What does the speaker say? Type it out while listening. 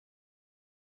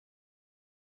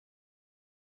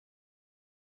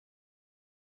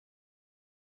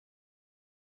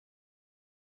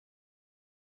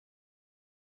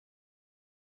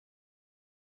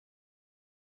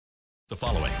The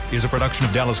following is a production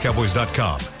of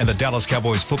DallasCowboys.com and the Dallas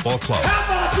Cowboys Football Club.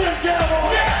 How about them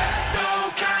Cowboys? Yeah!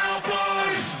 Go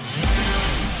Cowboys!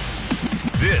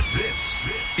 This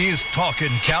is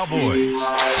Talkin' Cowboys.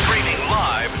 Streaming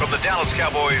live from the Dallas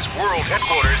Cowboys World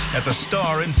Headquarters at the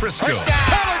Star in Frisco.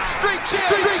 Pollard streaks in.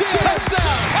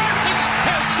 Touchdown. Parsons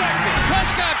has sacked it.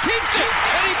 Prescott keeps it,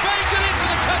 and he bangs it in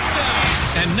for the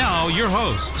touchdown. And now your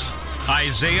hosts,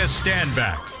 Isaiah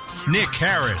Stanback, Nick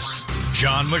Harris,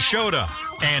 John Machota,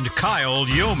 and Kyle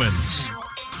Yeomans.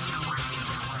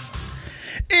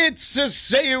 It's a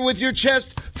Say It With Your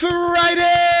Chest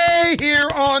Friday here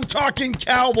on Talkin'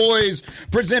 Cowboys,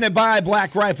 presented by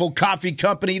Black Rifle Coffee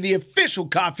Company, the official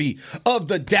coffee of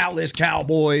the Dallas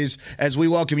Cowboys, as we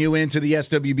welcome you into the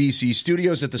SWBC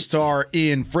studios at the Star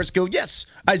in Frisco. Yes,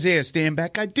 Isaiah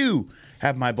Stanback, I do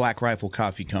have my Black Rifle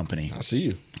Coffee Company. I see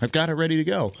you. I've got it ready to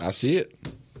go. I see it.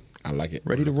 I like it.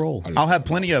 Ready to roll. I'll have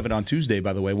plenty of it on Tuesday,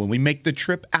 by the way, when we make the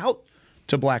trip out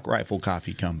to Black Rifle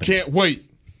Coffee Company. Can't wait.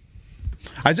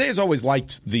 Isaiah's always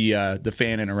liked the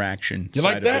fan interaction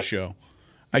side of the show.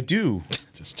 I do.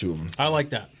 Just two of them. I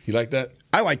like that. You like that?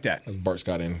 I like that. That's Bart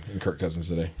Scott and Kirk Cousins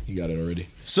today. You got it already.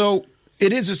 So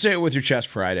it is a Say It With Your Chest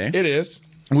Friday. It is.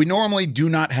 We normally do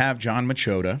not have John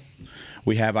Machota.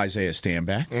 We have Isaiah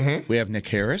Stanback. Mm-hmm. We have Nick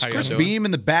Harris. Chris Beam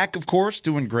in the back, of course,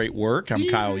 doing great work. I'm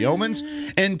Kyle Yeomans.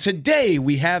 And today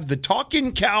we have the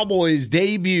Talkin' Cowboys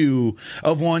debut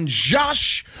of one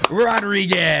Josh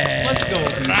Rodriguez. Let's go,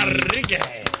 Rodriguez.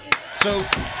 So,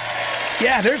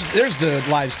 yeah, there's the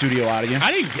live studio audience.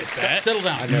 I didn't get that. Settle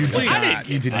down.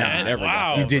 You did not.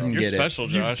 Wow. You didn't You're get special, it.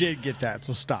 Josh. You did get that,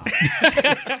 so stop.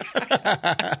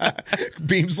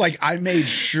 Beam's like, I made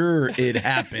sure it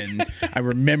happened. I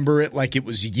remember it like it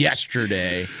was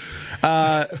yesterday.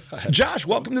 Josh,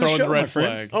 welcome to the show, my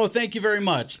friend. Oh, thank you very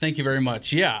much. Thank you very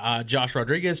much. Yeah, Josh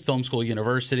Rodriguez, Film School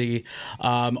University,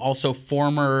 also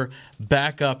former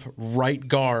backup right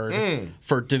guard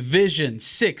for Division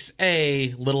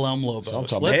 6A Little Elm Lobos.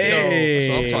 Let's go. That's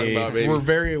what I'm talking about, baby.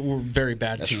 We're very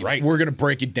bad That's team. right. We're going to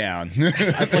break it down.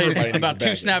 I played about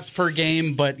 2 snaps per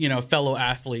game, but, fellow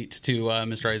athlete to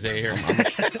Mr. Isaiah here.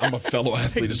 I'm a fellow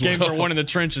athlete as well. Games are won in the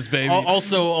trenches, baby.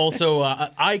 Also,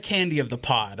 eye candy of the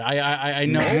pod. I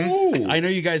know. I know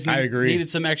you guys needed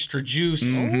some extra juice,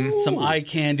 some eye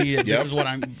candy. This is what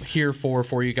I'm here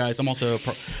for you guys. I'm also a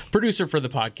producer for the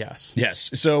podcast.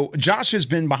 Yes. So Josh has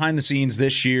been behind the scenes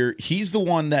this year. He's the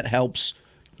one that helps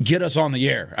get us on the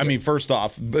air. I mean, first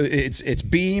off, it's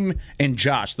Beam and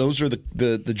Josh. Those are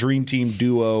the dream team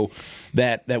duo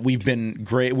that we've been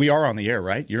great. We are on the air,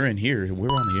 right? You're in here. We're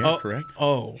on the air, correct?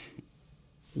 Oh,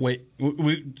 wait,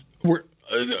 we're.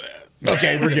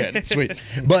 Okay, we're good. Sweet.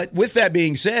 But with that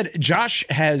being said, Josh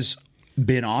has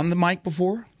been on the mic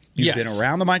before. You've been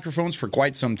around the microphones for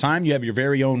quite some time. You have your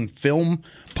very own film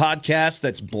podcast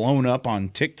that's blown up on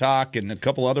TikTok and a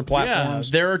couple other platforms.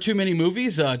 Yeah, there are too many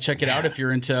movies. Check it out if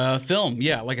you're into film.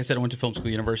 Yeah, like I said, I went to Film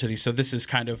School University, so this is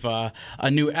kind of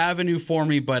a new avenue for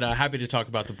me, but happy to talk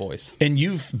about the boys. And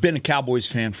you've been a Cowboys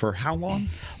fan for how long?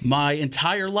 My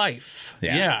entire life.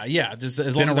 Yeah. Just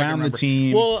as long been as I can around the remember.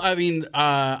 team. Well, I mean,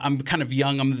 I'm kind of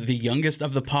young. I'm the youngest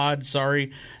of the pod.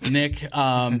 Sorry, Nick.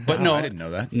 But no, I didn't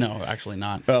know that. No, actually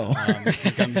not. Oh.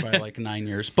 He's got me by like 9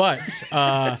 years. But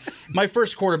my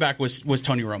first quarterback was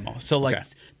Tony Romo. So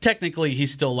technically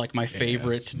he's still like my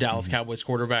favorite Dallas Cowboys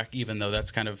quarterback, even though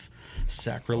that's kind of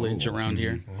sacrilege around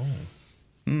here.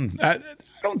 I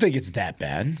don't think it's that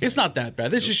bad. It's not that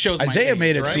bad. This just shows Isaiah my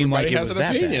made it Right? seem like Everybody it has was an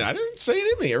that opinion. bad. I didn't say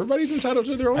anything. Everybody's entitled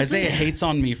to their own Isaiah opinion. hates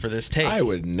on me for this take. I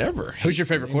would never. Who's your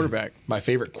favorite quarterback My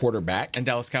favorite quarterback in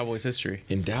Dallas Cowboys history?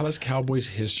 in Dallas Cowboys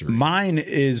history. Mine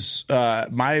is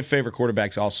my favorite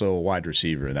quarterback's also a wide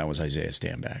receiver, and that was Isaiah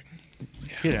Stanback.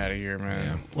 Get out of here,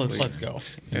 man. Let's go.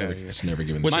 It's never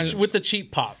given. With the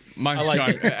cheap pop. Mine's, I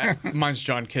like mine's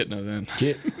John Kitna, then.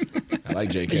 I like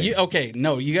JK. Okay,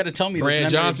 no, you got to tell me Brad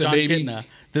this. Johnson, John baby. Kitna.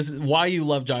 This is why you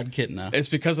love John Kitna. It's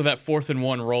because of that 4th and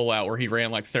 1 rollout where he ran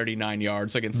like 39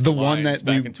 yards against The the one Lions that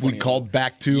back in we 2011. called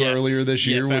back to Yes. earlier this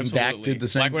year Yes, when absolutely. Dak did the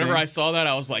same Like whenever thing. I saw that,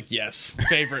 I was like, yes,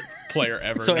 favorite player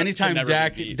ever. So Ne- anytime never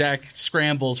Dak been beat. Dak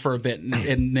scrambles for a bit,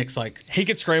 and Nick's like, he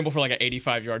could scramble for like an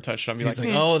 85-yard touchdown. Be he's like,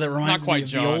 like, oh, that not reminds me quite of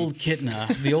John. the old Kitna,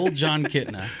 the old John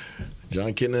Kitna.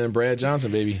 John Kitna and Brad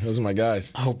Johnson, baby. Those are my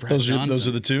guys. Oh, Brad Those Johnson.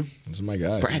 are the two. Those are my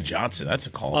guys. Brad Johnson, that's a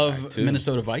call Of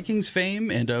Minnesota Vikings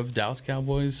fame and of Dallas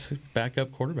Cowboys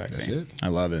backup quarterback That's fame. it. I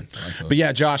love it. But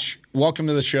yeah, Josh, welcome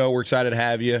to the show. We're excited to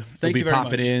have you. Thank we'll you be very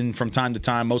popping much. in from time to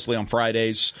time, mostly on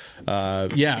Fridays.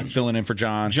 Filling in for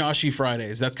John. Joshy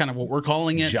Fridays. That's kind of what we're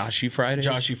calling it. Joshy Fridays?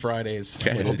 Joshy Fridays.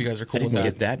 Okay. I hope you guys are cool I with didn't that.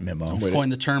 get that memo. I've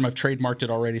coined the term. I've trademarked it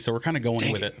already, so we're kind of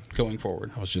going with it going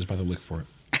forward. I was just about to look for it.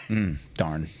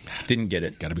 Darn. Didn't get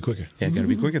it. Got to be quicker. Yeah, got to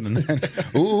be quicker than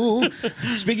that. Ooh.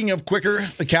 Speaking of quicker,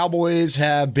 the Cowboys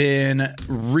have been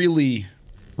really,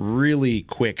 really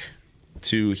quick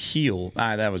to heal.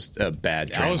 That was a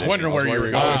bad transition. I was wondering where you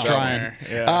were going. I was trying.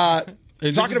 Yeah.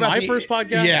 Talking about my first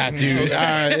podcast? Yeah, dude.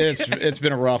 It's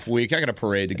been a rough week. I got a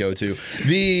parade to go to.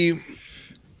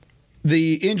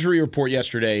 The injury report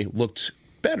yesterday looked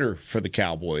better for the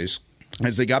Cowboys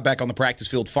as they got back on the practice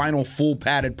field. Final full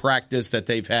padded practice that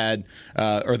they've had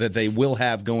or that they will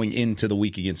have going into the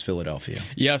week against Philadelphia.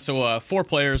 Yeah, so 4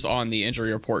 players on the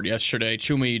injury report yesterday.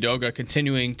 Chuma Edoga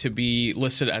continuing to be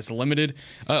listed as limited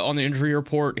on the injury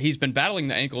report. He's been battling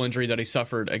the ankle injury that he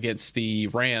suffered against the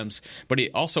Rams, but he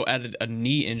also added a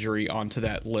knee injury onto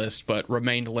that list, but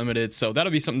remained limited. So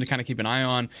that'll be something to kind of keep an eye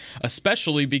on,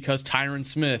 especially because Tyron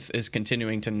Smith is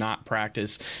continuing to not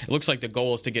practice. It looks like the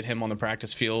goal is to get him on the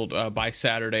practice field by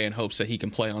Saturday in hopes that he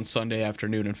can play on Sunday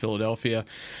afternoon in Philadelphia.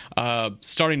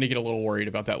 Starting to get a little worried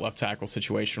about that left tackle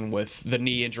situation with the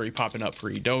knee injury popping up for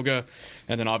Edoga.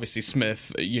 And then obviously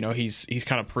Smith, he's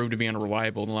kind of proved to be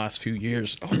unreliable in the last few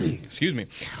years. Excuse me.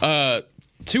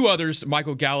 2 others,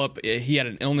 Michael Gallup, he had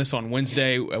an illness on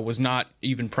Wednesday, was not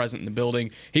even present in the building.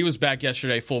 He was back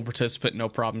yesterday, full participant, no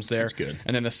problems there. That's good.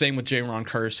 And then the same with Jaron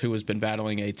Kearse, who has been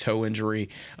battling a toe injury.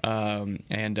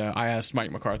 And I asked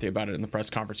Mike McCarthy about it in the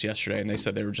press conference yesterday, and they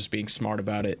said they were just being smart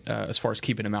about it as far as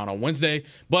keeping him out on Wednesday.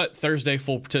 But Thursday,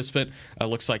 full participant,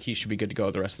 looks like he should be good to go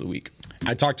the rest of the week.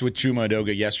 I talked with Chuma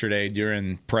Edoga yesterday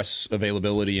during press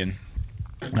availability, and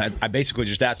I basically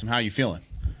just asked him, how are you feeling?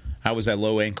 How was that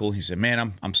low ankle? He said,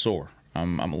 man, I'm sore.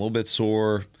 I'm a little bit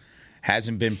sore.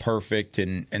 Hasn't been perfect.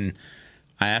 And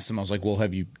I asked him, I was like, well,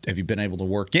 have you been able to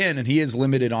work in? And he is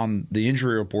limited on the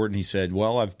injury report. And he said,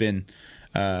 well, I've been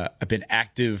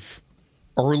active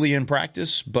early in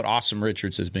practice, but Awesome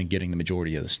Richards has been getting the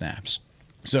majority of the snaps.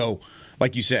 So,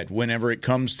 like you said, whenever it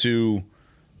comes to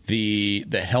the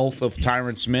health of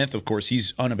Tyron Smith, of course,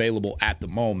 he's unavailable at the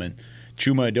moment.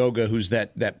 Chuma Edoga, who's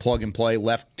that plug-and-play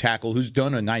left tackle, who's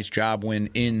done a nice job when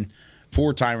in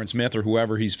for Tyron Smith or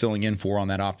whoever he's filling in for on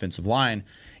that offensive line,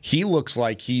 he looks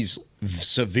like he's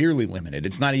severely limited.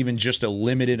 It's not even just a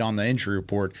limited on the injury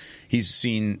report. He's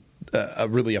seen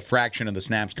really a fraction of the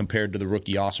snaps compared to the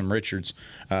rookie Awesome Richards,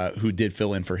 who did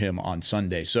fill in for him on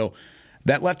Sunday. So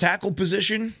that left tackle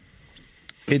position,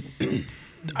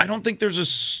 I don't think there's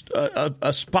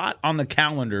a spot on the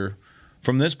calendar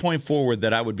from this point forward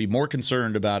that I would be more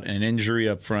concerned about an injury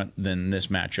up front than this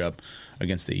matchup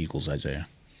against the Eagles, Isaiah.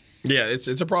 Yeah, it's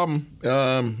a problem.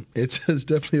 It's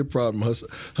definitely a problem.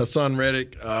 Hassan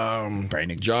Reddick,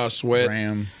 Josh Sweat.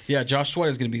 Graham. Yeah, Josh Sweat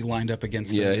is going to be lined up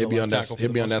against he'll be on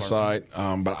that side.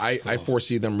 Part. But I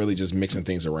foresee them really just mixing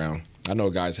things around. I know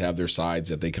guys have their sides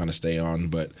that they kind of stay on,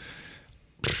 but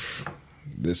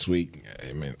this week,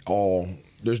 I mean,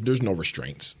 there's no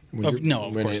restraints. Of course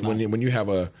not. When you have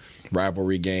a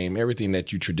rivalry game, everything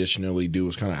that you traditionally do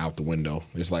is kind of out the window.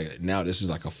 It's like now this is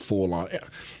like a full-on.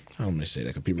 I don't want to say that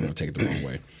because people are going to take it the wrong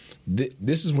way.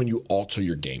 This is when you alter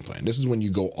your game plan. This is when you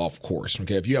go off course.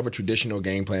 Okay, if you have a traditional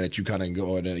game plan that you kind of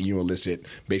go and you elicit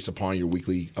based upon your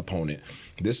weekly opponent,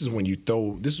 this is when you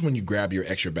grab your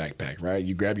extra backpack, right?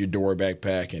 You grab your Dora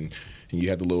backpack and you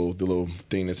have the little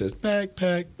thing that says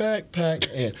backpack,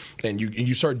 and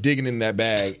you start digging in that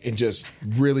bag and just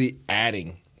really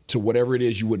adding to whatever it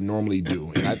is you would normally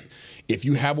do. And if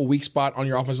you have a weak spot on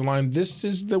your offensive line, this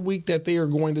is the week that they are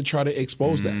going to try to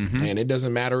expose that. And it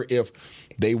doesn't matter if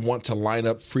they want to line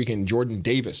up freaking Jordan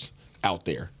Davis out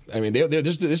there. I mean,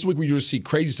 this week we just see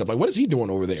crazy stuff. Like, what is he doing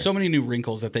over there? So many new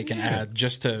wrinkles that they can add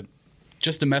just to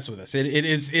mess with us. It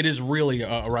is really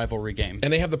a rivalry game.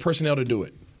 And they have the personnel to do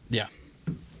it. Yeah.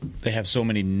 They have so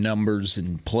many numbers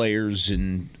and players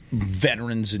and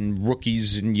veterans and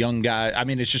rookies and young guys. I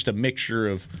mean, it's just a mixture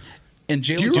of. And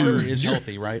Jalen Carter is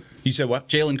healthy, right? You said what?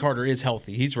 Jalen Carter is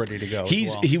healthy. He's ready to go.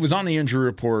 He was on the injury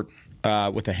report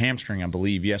with a hamstring, I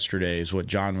believe, yesterday is what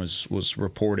John was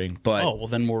reporting. But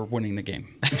then we're winning the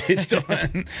game. It's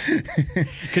done.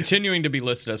 Continuing to be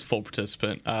listed as full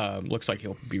participant. Looks like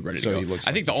he'll be ready to go.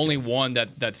 I think the only one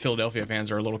that Philadelphia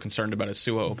fans are a little concerned about is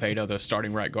Sua Opeta, the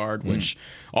starting right guard, which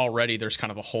already there's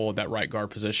kind of a hole at that right guard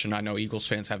position. I know Eagles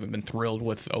fans haven't been thrilled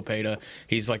with Opeta.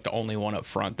 He's like the only one up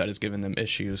front that has given them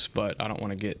issues, but I don't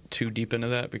want to get too deep into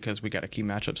that because we got a key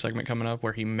matchup segment coming up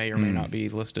where he may or may not be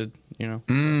listed,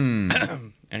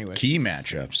 Anyway, key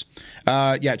matchups.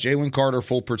 Jalen Carter,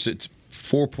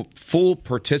 full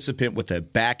participant with a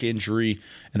back injury,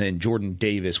 and then Jordan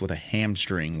Davis with a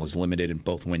hamstring was limited in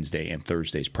both Wednesday and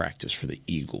Thursday's practice for the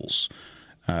Eagles.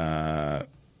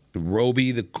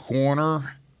 Roby, the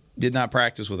corner, did not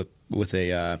practice with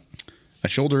a a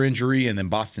shoulder injury, and then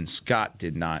Boston Scott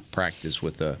did not practice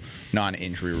with a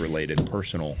non-injury related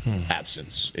personal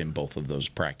absence in both of those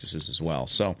practices as well.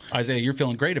 So, Isaiah, you're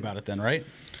feeling great about it then, right?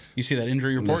 You see that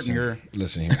injury report and you're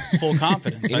here. full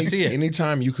confidence. I see it.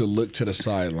 Anytime you could look to the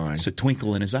sideline, it's a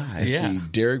twinkle in his eyes. See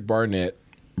Derek Barnett,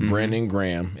 Brandon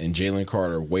Graham, and Jalen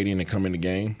Carter waiting to come in the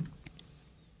game.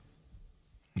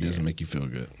 It doesn't make you feel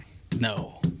good.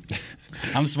 No.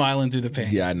 I'm smiling through the pain.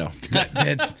 Yeah, I know.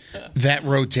 That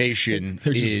rotation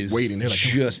is waiting. They're like,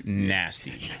 just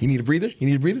nasty. You need a breather?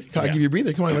 I'll give you a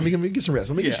breather. Come on, let me get some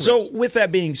rest. So, with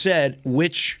that being said,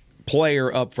 which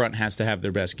player up front has to have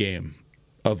their best game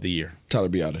of the year? Tyler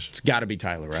Biotis. It's got to be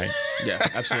Tyler, right? Yeah,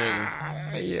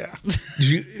 absolutely. Yeah.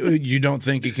 You don't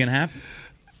think it can happen?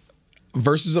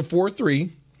 Versus a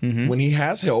 4-3, when he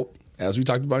has help, as we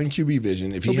talked about in QB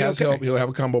Vision, if he has help, he'll have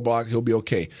a combo block. He'll be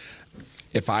okay.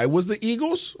 If I was the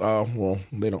Eagles,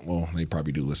 they don't. Well, they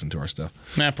probably do listen to our stuff.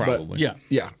 Probably. But,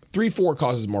 yeah. 3-4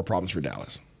 causes more problems for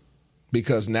Dallas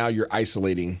because now you're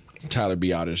isolating Tyler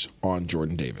Biotis on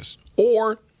Jordan Davis.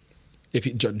 Or if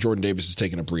Jordan Davis is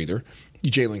taking a breather,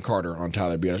 Jalen Carter on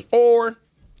Tyler Biotis. Or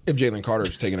if Jalen Carter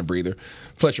is taking a breather,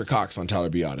 Fletcher Cox on Tyler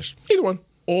Biotis. Either one.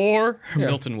 Or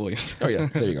Milton Williams. Oh, yeah.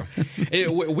 There you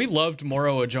go. We loved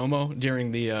Moro Ojomo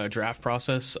during the draft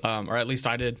process, or at least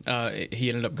I did. He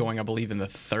ended up going, I believe, in the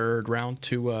third round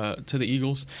to the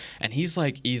Eagles. And he's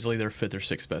like easily their fifth or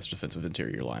sixth best defensive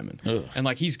interior lineman. Ugh. And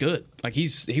like he's good. Like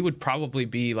he would probably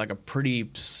be like a pretty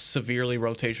severely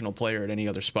rotational player at any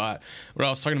other spot. When I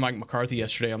was talking to Mike McCarthy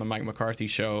yesterday on the Mike McCarthy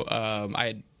show, I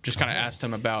had just kind of asked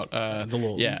him about the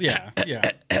little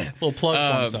little plug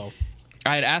for himself.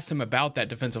 I had asked him about that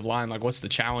defensive line, like what's the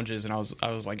challenges, and I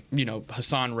was like,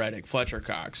 Hassan Reddick, Fletcher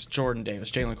Cox, Jordan Davis,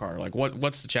 Jalen Carter, like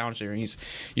what's the challenge there? And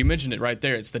you mentioned it right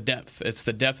there. It's the depth. It's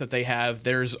the depth that they have.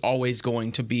 There's always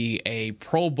going to be a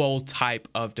Pro Bowl type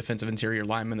of defensive interior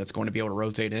lineman that's going to be able to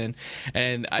rotate in,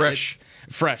 and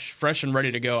fresh and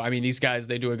ready to go. I mean, these guys,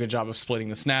 they do a good job of splitting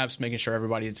the snaps, making sure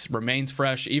everybody remains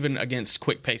fresh, even against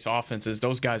quick pace offenses.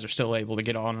 Those guys are still able to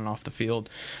get on and off the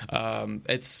field.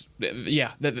 The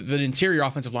interior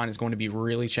offensive line is going to be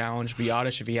really challenged.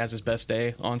 Biotis, if he has his best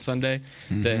day on Sunday,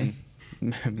 then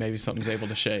maybe something's able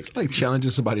to shake. It's like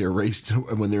challenging somebody to race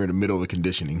when they're in the middle of the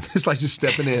conditioning. It's like just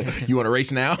stepping in. You want to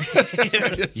race now?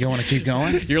 You want to keep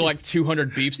going? You're like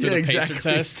 200 beeps to the pacer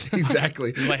test.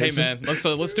 Exactly. Like, hey man,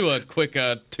 let's do a quick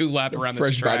 2-lap around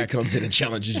this track. Fresh body comes in and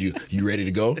challenges you. You ready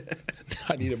to go?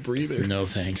 I need a breather. No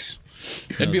thanks.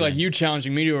 It'd be like you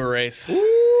challenging me to a race.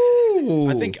 Ooh.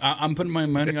 I think I'm putting my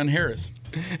money on Harris.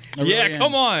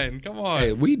 Come on.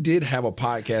 Hey, we did have a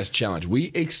podcast challenge.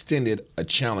 We extended a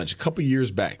challenge a couple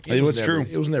years back. It was true.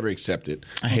 It was never accepted.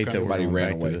 I hate that everybody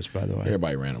ran away. This, by the way,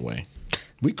 everybody ran away.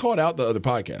 We called out the other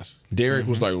podcast. Derek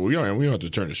was like, well, we don't have to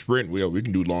turn to sprint. We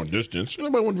can do long distance.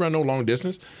 Nobody wants to run no long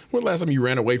distance. When the last time you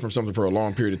ran away from something for a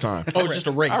long period of time? Just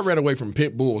a race. I ran away from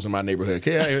pit bulls in my neighborhood.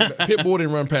 Okay, pit bull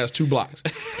didn't run past 2 blocks.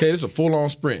 Okay, this is a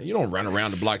full-on sprint. You don't run around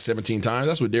the block 17 times.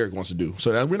 That's what Derek wants to do.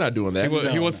 So we're not doing that.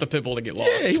 He wants the pit bull to get lost.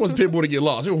 Yeah, he wants the pit bull to get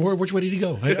lost. Which way did he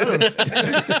go? I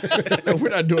don't know. We're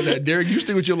not doing that, Derek. You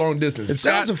stick with your long distance. It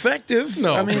sounds effective.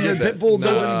 No, I mean, the pit bull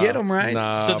doesn't get him right.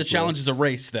 So the challenge is a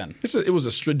race then. It was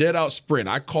a dead-out sprint.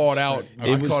 I called out.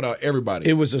 I called out everybody.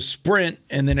 It was a sprint,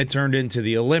 and then it turned into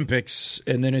the Olympics,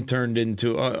 and then it turned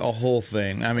into a whole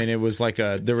thing. I mean, it was like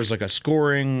there was a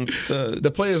scoring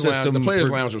the players system. The players'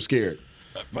 lounge was scared.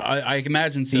 I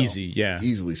imagine so.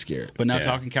 Easily scared. But now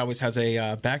Talkin Cowboys has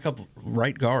a backup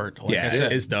right guard. Like I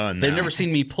said. It's done. They've never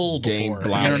seen me pull before. You know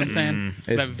what I'm saying?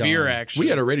 That veer action. We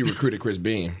had already recruited Chris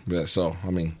Beam, so I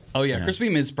mean. Oh yeah, Chris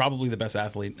Beam is probably the best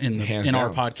athlete in our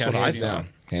podcast.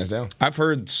 Hands down. I've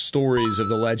heard stories of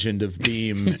the legend of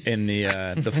Beam in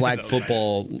the flag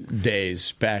football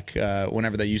days back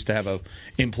whenever they used to have a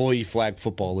employee flag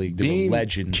football league. There were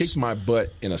legends. Kicked my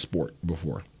butt in a sport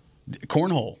before.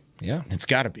 Cornhole. Yeah. It's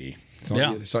got to be. It's on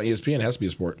ESPN. It has to be a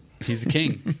sport. He's the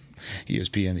king.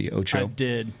 ESPN, the Ocho. I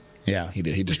did. Yeah, he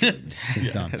did. He just he's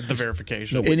done. The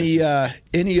verification. No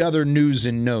any other news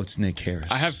and notes, Nick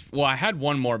Harris? I had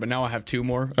one more, but now I have two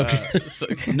more. Okay.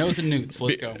 Nose and newts.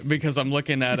 Let's go. Because I'm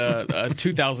looking at a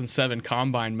 2007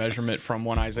 combine measurement from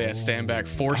one Isaiah Stanback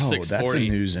 4.640. That's a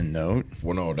news and note.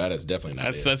 Well, no, that is definitely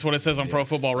not. That's what it says on Pro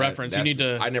Football Reference. You need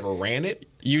to. I never ran it.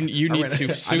 You need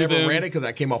to sue them. I never ran it because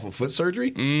I came off of foot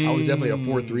surgery. I was definitely a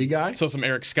 4.3 guy. So some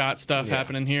Eric Scott stuff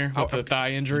happening here with the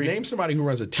thigh injury. Name somebody who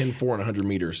runs a 10.4 and 100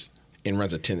 meters and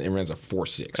runs a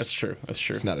 4.6. That's true.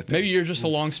 It's not a thing. Maybe you're just a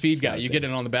long speed guy. You get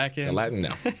it on the back end.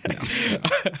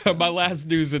 No. My last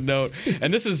news and note,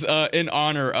 and this is in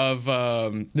honor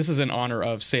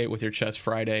of Say It With Your Chest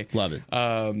Friday. Love it.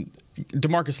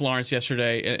 DeMarcus Lawrence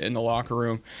yesterday in the locker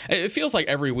room. It feels like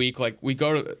every week, like we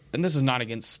go to, and this is not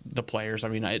against the players. I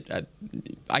mean,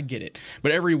 I get it,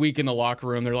 but every week in the locker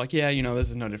room, they're like, yeah, this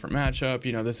is no different matchup.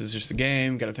 This is just a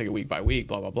game. Got to take it week by week.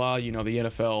 Blah blah blah. The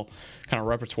NFL kind of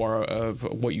repertoire of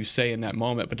what you say in that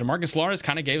moment. But DeMarcus Lawrence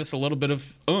kind of gave us a little bit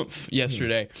of oomph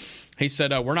yesterday. He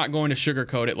said, we're not going to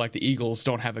sugarcoat it like the Eagles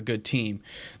don't have a good team.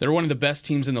 They're one of the best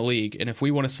teams in the league, and if we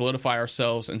want to solidify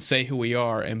ourselves and say who we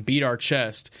are and beat our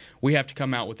chest, we have to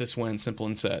come out with this win, simple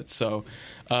and said. So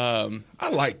I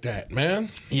like that, man.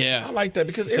 Yeah. I like that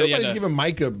because everybody's giving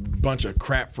Micah a bunch of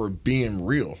crap for being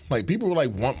real. Like, people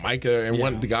want Micah and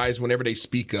want the guys whenever they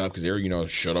speak up because they're,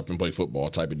 shut up and play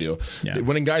football type of deal. Yeah.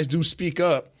 When the guys do speak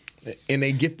up and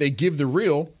they give the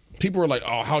real, people are like,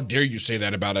 "Oh, how dare you say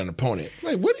that about an opponent?"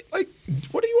 Like, what do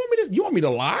you want me to? You want me to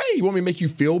lie? You want me to make you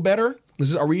feel better?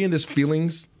 Are we in this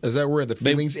feelings? Is that where the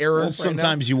feelings era? Well,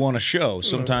 sometimes you want to show.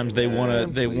 Sometimes they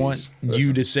want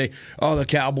you to say, "Oh, the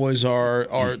Cowboys are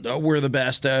we're the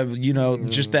best."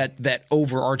 Just that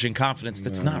overarching confidence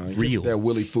that's not real. That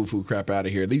willy foo crap out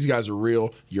of here. These guys are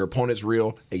real. Your opponent's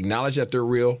real. Acknowledge that they're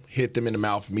real. Hit them in the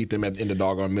mouth. Meet them in the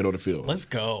doggone middle of the field. Let's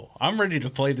go. I'm ready to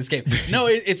play this game. No,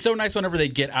 it's so nice whenever they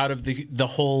get out of the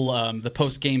whole the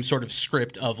post game sort of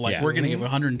script of we're going to give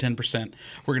 110%.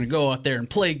 We're going to go out there and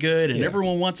play good, and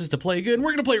everyone wants us to play good, and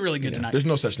we're going to play really good tonight. There's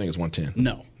no such thing as 110.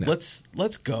 No.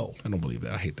 Let's go. I don't believe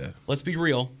that. I hate that. Let's be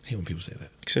real. I hate when people say that.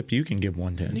 Except you can give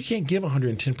 110. You can't give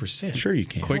 110%. Sure you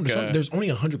can. There's only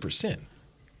 100%.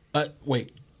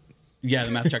 Wait. Yeah,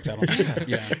 the math checks out on that.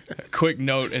 Yeah. Quick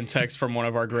note and text from one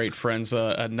of our great friends,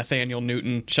 Nathaniel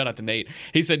Newton. Shout out to Nate.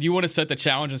 He said, "You want to set the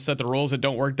challenge and set the rules? It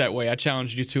don't work that way. I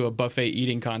challenged you to a buffet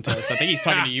eating contest." I think he's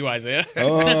talking to you, Isaiah.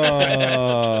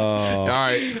 All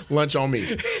right, lunch on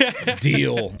me.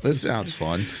 Deal. This sounds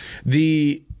fun.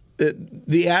 The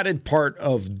added part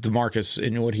of DeMarcus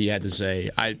and what he had to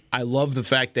say, I love the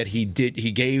fact that he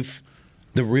gave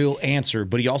the real answer,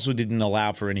 but he also didn't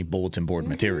allow for any bulletin board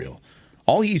material.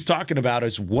 All he's talking about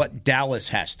is what Dallas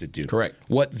has to do. Correct.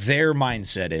 What their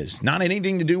mindset is. Not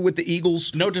anything to do with the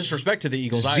Eagles. No disrespect to the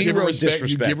Eagles. Zero disrespect.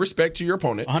 You give respect to your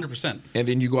opponent. 100%. And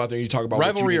then you go out there and you talk about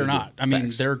rivalry what or not. I mean,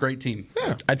 they're a great team.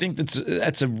 Yeah. I think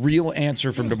that's a real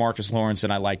answer from DeMarcus Lawrence,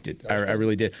 and I liked it. I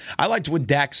really did. I liked what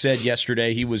Dak said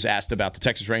yesterday. He was asked about the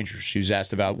Texas Rangers. He was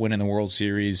asked about winning the World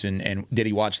Series and did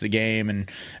he watch the game and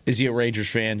is he a Rangers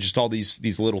fan? Just all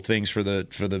these little things for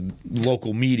the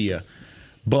local media.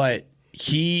 But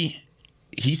he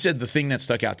said the thing that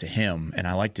stuck out to him, and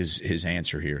I liked his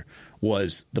answer here,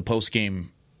 was the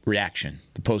post-game reaction,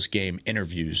 the post-game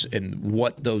interviews, and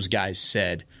what those guys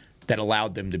said that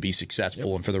allowed them to be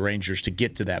successful and for the Rangers to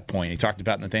get to that point. He talked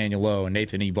about Nathaniel Lowe and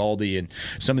Nathan Eovaldi and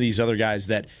some of these other guys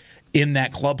that in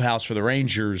that clubhouse for the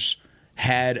Rangers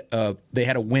had a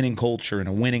winning culture and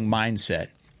a winning mindset.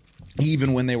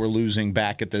 Even when they were losing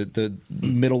back at the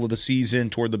middle of the season,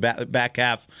 toward the back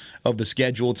half of the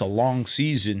schedule. It's a long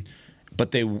season,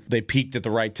 but they peaked at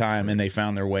the right time and they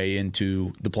found their way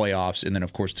into the playoffs and then,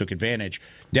 of course, took advantage.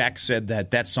 Dak said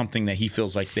that that's something that he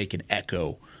feels like they can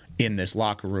echo in this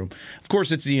locker room. Of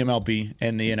course, it's the MLB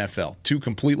and the NFL, two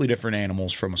completely different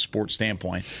animals from a sports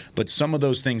standpoint, but some of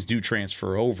those things do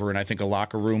transfer over, and I think a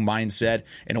locker room mindset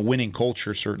and a winning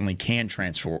culture certainly can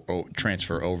transfer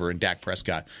over, and Dak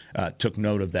Prescott took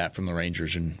note of that from the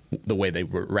Rangers and the way they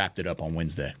wrapped it up on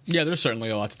Wednesday. Yeah, there's certainly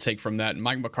a lot to take from that.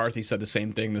 Mike McCarthy said the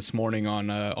same thing this morning on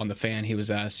The Fan. He was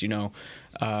asked,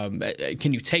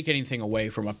 can you take anything away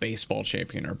from a baseball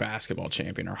champion or basketball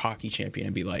champion or hockey champion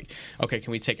and be like, okay,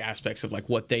 can we take aspects of like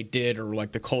what they did or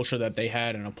like the culture that they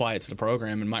had and apply it to the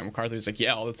program? And Mike McCarthy was like,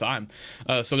 yeah, all the time.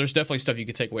 So there's definitely stuff you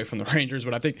could take away from the Rangers.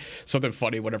 But I think something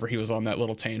funny, whenever he was on that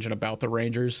little tangent about the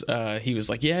Rangers, he was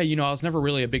like, yeah, I was never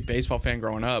really a big baseball fan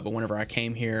growing up, but whenever I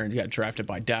came here and got drafted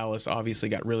by Dallas, obviously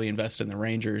got really invested in the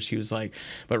Rangers. He was like,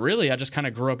 but really, I just kind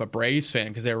of grew up a Braves fan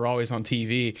because they were always on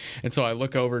TV. And so I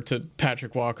look over to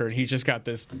Patrick Walker, and he's just got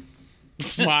this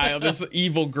smile, this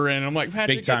evil grin. I'm like,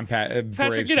 Patrick, big time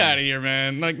Patrick, get out of here,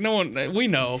 man. Like, no one, we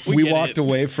know. We walked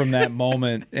away from that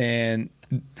moment, and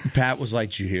Pat was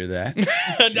like, "Did you hear that?"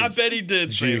 I bet he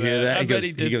did. Did you hear that?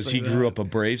 He goes, he grew up a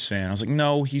Braves fan. I was like,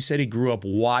 no, he said he grew up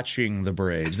watching the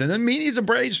Braves. And then he's a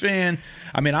Braves fan.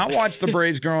 I mean, I watched the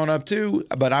Braves growing up too,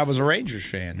 but I was a Rangers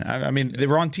fan. I mean, they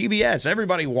were on TBS.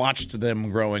 Everybody watched them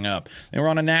growing up. They were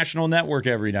on a national network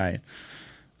every night.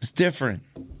 It's different.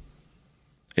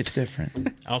 It's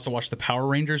different. I also watched the Power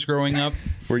Rangers growing up.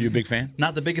 Were you a big fan?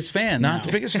 Not the biggest fan. Not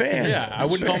the biggest fan. Yeah, I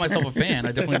wouldn't call myself a fan.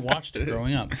 I definitely watched it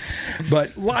growing up.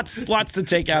 But lots to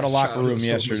take out of locker room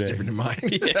yesterday. Different than mine.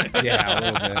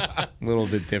 Yeah, a little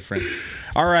bit different.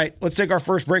 All right, let's take our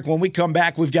first break. When we come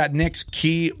back, we've got Nick's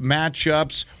key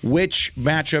matchups. Which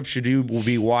matchup should you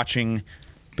be watching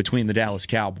between the Dallas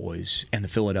Cowboys and the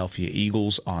Philadelphia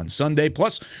Eagles on Sunday?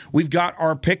 Plus, we've got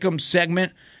our Pick'em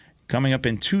segment coming up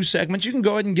in 2 segments. You can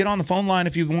go ahead and get on the phone line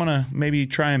if you want to maybe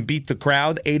try and beat the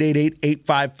crowd.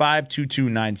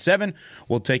 888-855-2297.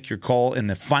 We'll take your call in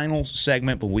the final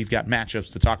segment, but we've got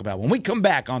matchups to talk about when we come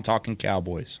back on Talkin'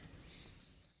 Cowboys.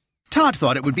 Todd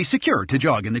thought it would be secure to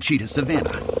jog in the cheetah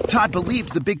savanna. Todd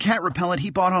believed the big cat repellent he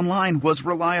bought online was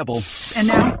reliable. And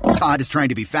now, Todd is trying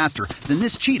to be faster than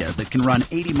this cheetah that can run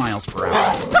 80 miles per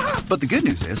hour. But the good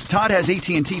news is, Todd has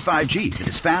AT&T 5G that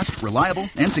is fast, reliable,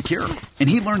 and secure. And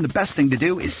he learned the best thing to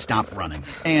do is stop running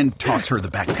and toss her the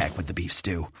backpack with the beef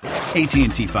stew. AT&T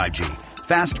 5G.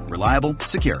 Fast, reliable,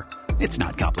 secure. It's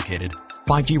not complicated.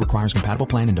 5G requires compatible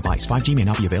plan and device. 5G may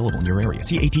not be available in your area.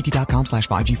 See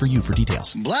att.com/5G for you for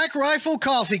details. Black Rifle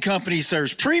Coffee Company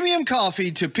serves premium coffee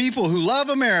to people who love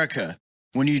America.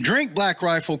 When you drink Black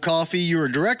Rifle coffee, you are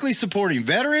directly supporting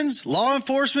veterans, law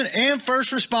enforcement, and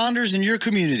first responders in your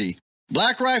community.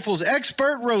 Black Rifle's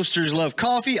expert roasters love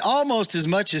coffee almost as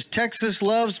much as Texas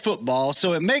loves football,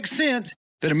 so it makes sense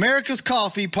that America's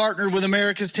Coffee partnered with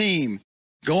America's team.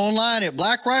 Go online at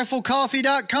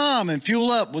blackriflecoffee.com and fuel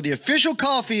up with the official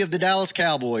coffee of the Dallas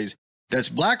Cowboys. That's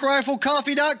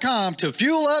blackriflecoffee.com to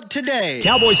fuel up today.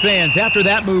 Cowboys fans, after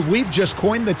that move, we've just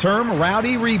coined the term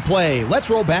Rowdy Replay. Let's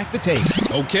roll back the tape.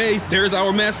 Okay, there's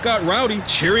our mascot Rowdy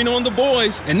cheering on the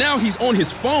boys. And now he's on his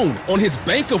phone, on his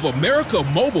Bank of America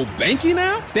mobile banking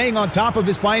app? Staying on top of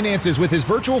his finances with his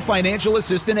virtual financial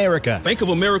assistant, Erica. Bank of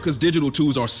America's digital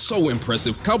tools are so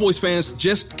impressive. Cowboys fans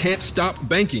just can't stop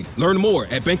banking. Learn more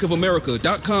at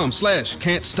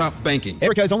bankofamerica.com/can't stop banking.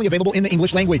 Erica is only available in the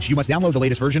English language. You must download the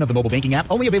latest version of the mobile banking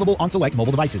app, only available on select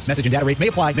mobile devices. Message and data rates may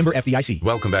apply. Member FDIC.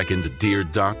 Welcome back into Dear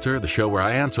Doctor, the show where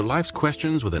I answer life's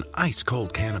questions with an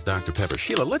ice-cold can of Dr. Pepper.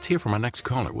 Sheila, let's hear from our next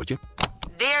caller, would you?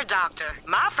 Dear Doctor,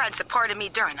 my friend supported me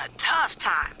during a tough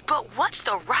time, but what's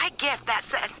the right gift that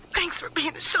says, thanks for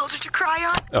being a shoulder to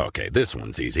cry on? Okay, this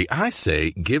one's easy. I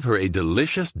say give her a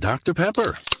delicious Dr.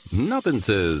 Pepper. Nothing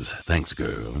says, thanks,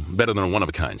 girl, better than a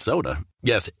one-of-a-kind soda.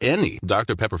 Yes, any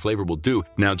Dr. Pepper flavor will do.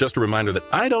 Now, just a reminder that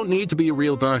I don't need to be a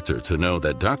real doctor to know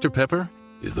that Dr. Pepper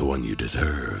is the one you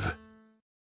deserve.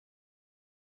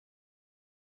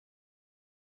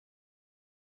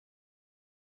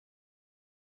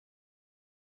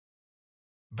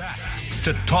 Back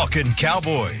to Talkin'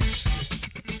 Cowboys.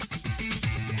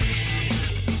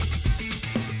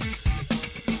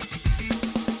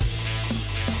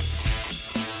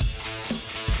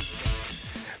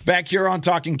 Back here on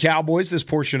Talking Cowboys, this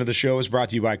portion of the show is brought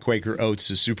to you by Quaker Oats,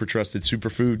 a super trusted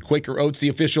superfood. Quaker Oats, the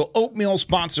official oatmeal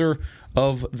sponsor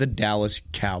of the Dallas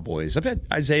Cowboys. I bet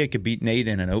Isaiah could beat Nate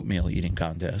in an oatmeal eating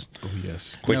contest. Oh,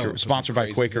 yes. Quaker, sponsored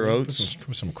by Quaker Oats.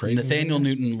 Some crazy. Nathaniel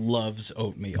Newton loves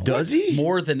oatmeal. Does he?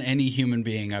 More than any human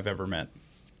being I've ever met.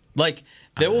 Like,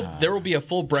 there will be a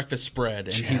full breakfast spread,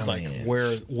 and he's like,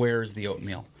 where's the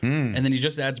oatmeal? And then he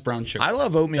just adds brown sugar. I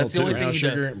love oatmeal, That's too. the only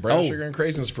thing Brown sugar and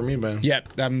craisins for me, man. Yeah,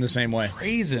 I'm the same way.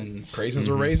 Raisins. Craisins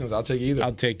or raisins, I'll take either.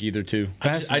 I'll take either, too.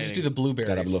 I just do the blueberries.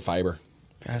 Gotta have a little fiber.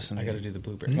 I got to do the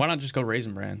blueberries. Why not just go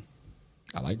Raisin Bran?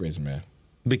 I like Raisin Bran.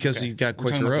 Because you've got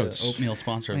Quaker Oats. The oatmeal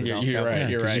sponsor of the Dallas You're Cowboys. right.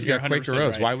 You're right. You've got Quaker Oats.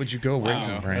 Right. Why would you go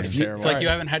Raisin Bran? That's terrible. It's like you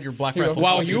haven't had your Black Rifle.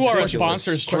 While coffee. you are a ridiculous.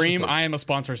 sponsor's dream, Question for- I am a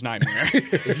sponsor's nightmare.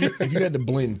 If you had to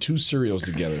blend 2 cereals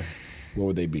together, what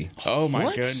would they be? Oh my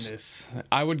What? goodness!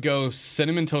 I would go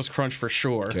Cinnamon Toast Crunch for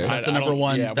sure. Okay. That's the number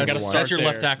one. Yeah, we that's gotta start your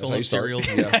left there. tackle That's how of you start. cereals.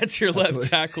 Yeah. That's your left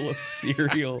tackle of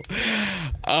cereal.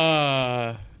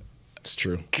 It's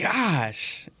true.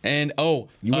 Gosh, and You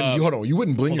wouldn't. You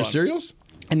wouldn't blend your on. cereals?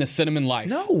 and the Cinnamon Life.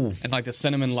 No. And like the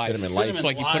Cinnamon Life. Cinnamon Life. It's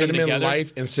like you put them Cinnamon together.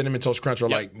 Life and Cinnamon Toast Crunch are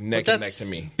like neck and neck to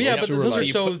me. Yeah, but two those are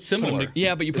like- so Put them similar.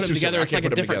 yeah, but you put It's them too together, similar. it's like I a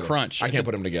can't put them different together. crunch. I can't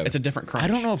put them together. It's a different crunch. I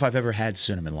don't know if I've ever had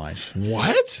Cinnamon Life.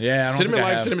 What? Yeah, I don't Cinnamon think I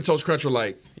Life, have. Cinnamon Toast Crunch are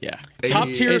like Yeah. Top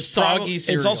tier soggy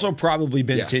cereal. It's also probably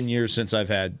been Yeah. 10 years since I've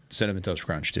had Cinnamon Toast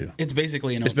Crunch, too. It's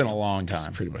basically an It's been a oatmeal. long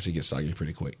time. pretty much. It gets soggy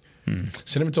pretty quick.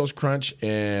 Cinnamon Toast Crunch,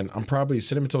 and I'm probably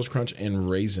Cinnamon Toast Crunch and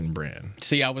Raisin Bran.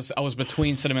 See, I was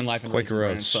between Cinnamon Life and Quaker Raisin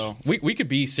Bran, Oats. so we could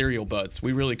be cereal buds.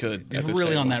 We really could. You're at this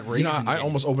really table. on that You raisin. know, I game.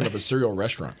 almost opened up a cereal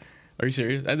restaurant. Are you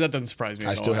serious? That doesn't surprise me.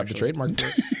 I at still all, have the actually. trademark.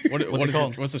 What What's it is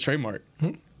called? What's the trademark?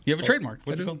 You have a trademark.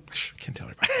 What's it called? Can't tell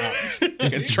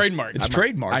everybody. It's trademark. It's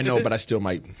trademark. I know, but I still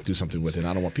might do something with it.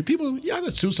 I don't want people. You have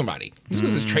to sue somebody. Just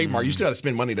because it's trademark, you still have to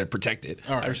spend money to protect it.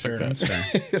 All right, fair enough.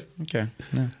 That's fair. Okay.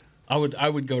 No. I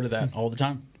would go to that all the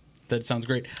time. That sounds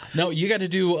great. No, you got to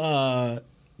do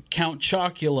Count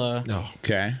Chocula. No.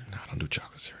 Okay. No, I don't do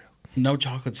chocolate cereal. No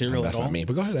chocolate cereal That's at all? not me,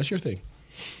 but go ahead. That's your thing.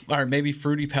 All right, maybe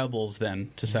Fruity Pebbles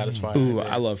then to satisfy. Ooh,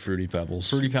 Isaiah. I love Fruity Pebbles.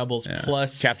 Fruity Pebbles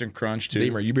plus Captain Crunch too.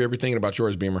 Beamer, you better be thinking about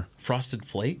yours, Beamer. Frosted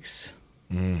Flakes.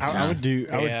 I would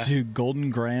do Golden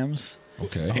Grahams.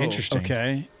 Okay. Interesting.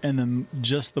 Okay, and then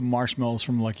just the marshmallows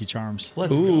from Lucky Charms.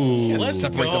 Let's go. Let's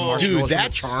separate the marshmallows Dude, from the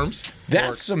that's charms.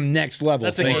 That's some next level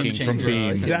That's a game thinking from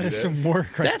changer. Beam. That is some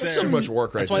work right That's there. Too much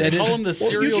work right That's why there. they call him the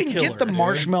cereal you can killer. get the dude.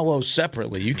 marshmallows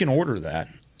separately. You can order that.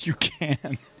 You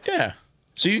can. Yeah.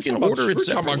 So you can We're order it talking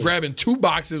separately. about grabbing 2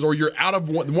 boxes, or you're out of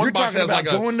one. You're Box talking has about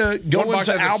like going one to box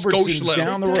has a Scotia Albertsons left.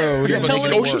 down the road. You have a and make it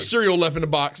Scotia work. cereal left in the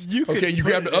box. You could Okay, you put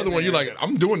grab it the other in one. You're there. like,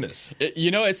 I'm doing this.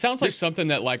 It sounds like something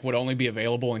that like would only be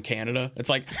available in Canada. It's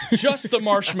like just the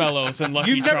marshmallows and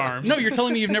Lucky Charms. No, you're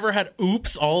telling me you've never had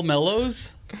Oops All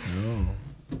Mellows? No.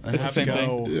 It's the same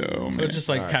thing. It's just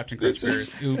like Captain Crunch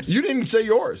berries. Oops. You didn't say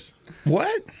yours.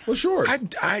 What? What's yours?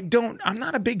 I don't. I'm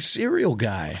not a big cereal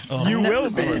guy. You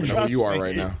will be. I don't even know who you are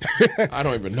right now. I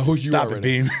don't even know who you Stop are it, right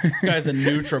Beam. This guy's a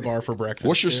Nutribar for breakfast. now.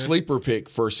 What's your dude. sleeper pick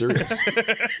for cereal?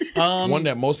 One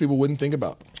that most people wouldn't think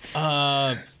about.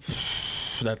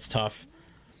 That's tough.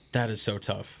 That is so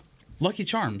tough. Lucky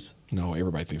Charms. No,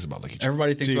 everybody thinks about Lucky Charms.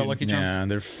 Everybody thinks about Lucky Charms. Yeah,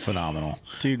 they're phenomenal.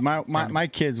 Dude, my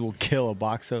kids will kill a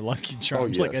box of Lucky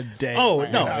Charms yes. like a day. Oh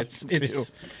at no, my house,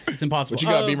 it's impossible. What you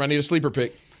got, Beamer? I need a sleeper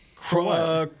pick.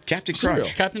 Captain Cereal.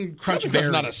 Crunch. Captain Crunch That's berries.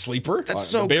 not a sleeper. That's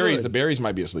so the berries. good. The berries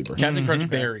might be a sleeper. Captain Crunch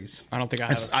berries. I don't think I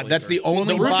have a sleeper. That's the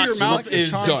only the roof of box. your mouth of,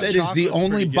 is that is the chocolate's only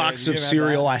pretty good. box You of ever had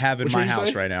cereal that? I have in Which my one you house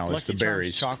say? right now. Is Lucky the Charms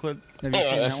berries. chocolate. Have you Oh,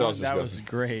 seen that that sounds one? That was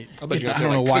disgusting. great. I thought you were gonna I say,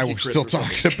 don't know like, why Cookie we're still Crisp or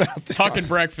something. talking about this. Talking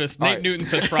breakfast. Nate right. Newton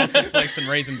says Frosted Flakes and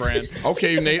Raisin Bran.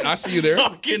 Okay, Nate, I see you there.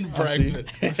 Talking I see.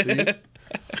 breakfast. I see you.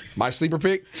 My sleeper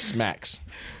pick, Smacks.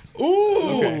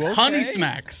 Ooh, Okay. Honey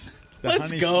Smacks. The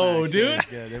Let's Honey go, Smacks, dude.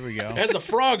 yeah, there we go. It has a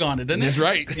frog on it, doesn't it? That's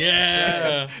right.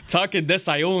 Yeah. Talking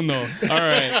desayuno. All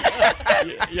right.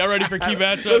 Y'all ready for key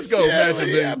matchups? Let's go. Yeah,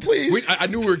 matchups, yeah, baby. please. I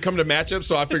knew we were coming to matchups,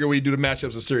 so I figured we'd do the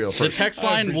matchups of cereal The first. text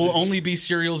line will only be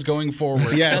cereals going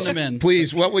forward. Yes, Send them in.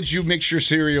 please. What would you mix your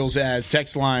cereals as?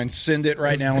 Text line. Send it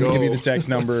right now. Let me go. give you the text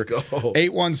number. Let's go.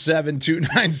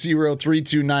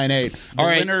 817-290-3298. The All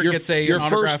right, winner your- gets a your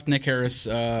autographed first Nick Harris.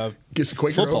 Gets a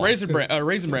Quaker Football. Oats.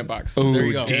 Raisin Bran box. Ooh, There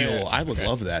you go. deal. I would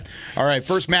love that. All right,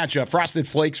 first matchup: Frosted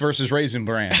Flakes versus Raisin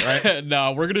Bran. Right?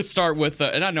 No, we're going to start with,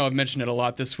 and I know I've mentioned it a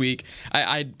lot this week.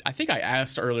 I think I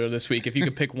asked earlier this week if you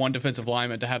could pick one defensive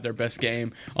lineman to have their best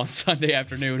game on Sunday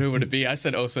afternoon, who would it be? I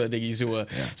said Osa Odigizua.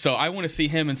 Yeah. So I want to see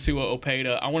him and Sua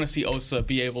Opeta. I want to see Osa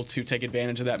be able to take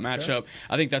advantage of that matchup.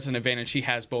 I think that's an advantage he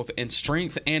has both in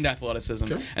strength and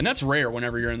athleticism, and that's rare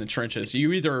whenever you're in the trenches.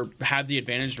 You either have the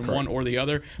advantage in one or the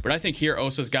other, but I think here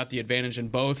Osa's got the advantage in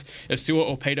both. If Sua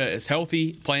Opeta is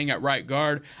healthy, playing at right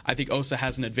guard, I think Osa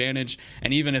has an advantage.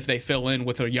 And even if they fill in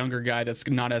with a younger guy that's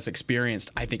not as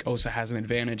experienced, I think Osa has an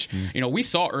advantage. You know, we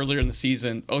saw earlier in the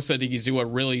season, Osa Odigizua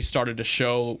really started to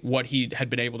show what he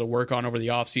had been able to work on over the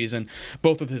offseason,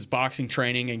 both with his boxing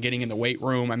training and getting in the weight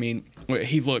room. I mean,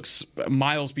 he looks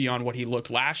miles beyond what he looked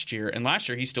last year. And last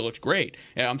year, he still looked great.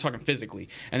 I'm talking physically.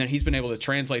 And then he's been able to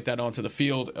translate that onto the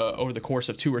field over the course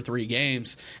of 2 or 3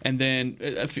 games. And then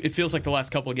it feels like the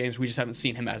last couple of games we just haven't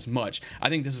seen him as much. I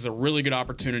think this is a really good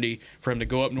opportunity for him to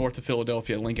go up north to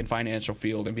Philadelphia, Lincoln Financial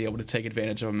Field, and be able to take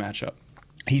advantage of a matchup.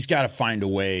 He's got to find a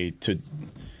way to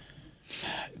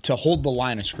hold the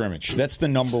line of scrimmage. That's the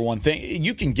number one thing.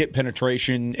 You can get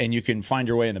penetration and you can find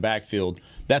your way in the backfield.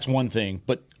 That's one thing.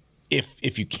 But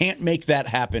if you can't make that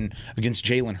happen against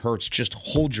Jalen Hurts, just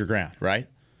hold your ground, right?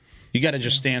 You got to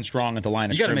just stand strong at the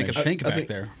line of You got to scrimmage. make a think back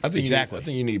there. I think Exactly. I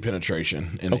think you need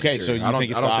penetration. In Okay, the so interior. you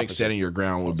think it's I the don't think opposite. standing your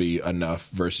ground would be enough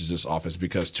versus this offense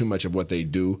because too much of what they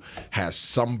do has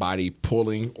somebody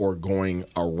pulling or going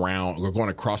around or going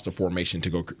across the formation to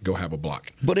go have a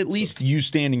block. But at least you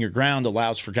standing your ground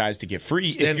allows for guys to get free.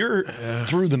 If you're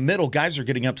through the middle, guys are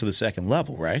getting up to the second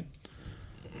level, right?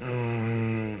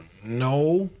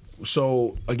 No.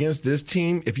 So against this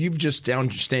team, if you've just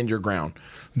stand your ground,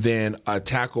 then a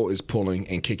tackle is pulling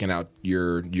and kicking out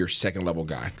your second level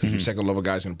guy because your second level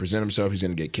guy is going to present himself. He's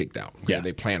going to get kicked out. Okay? Yeah.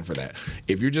 They plan for that.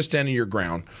 If you're just standing your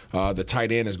ground, the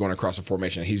tight end is going across the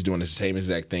formation. He's doing the same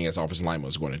exact thing as offensive lineman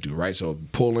is going to do. Right. So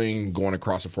pulling, going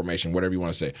across the formation, whatever you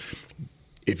want to say.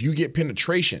 If you get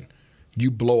penetration, you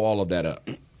blow all of that up.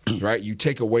 right? You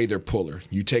take away their puller.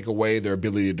 You take away their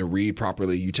ability to read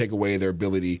properly. You take away their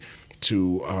ability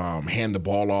to hand the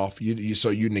ball off. So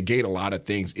you negate a lot of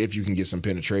things if you can get some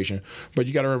penetration. But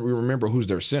you got to remember who's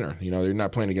their center. They're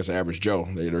not playing against the average Joe.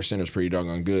 Their center's pretty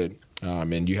doggone good.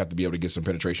 And you have to be able to get some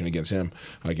penetration against him,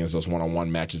 against those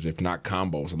one-on-one matches, if not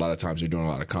combos. A lot of times you're doing a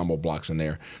lot of combo blocks in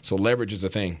there. So leverage is a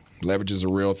thing. Leverage is a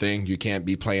real thing. You can't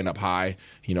be playing up high.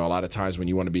 A lot of times when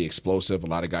you want to be explosive, a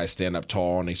lot of guys stand up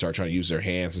tall and they start trying to use their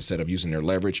hands instead of using their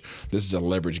leverage. This is a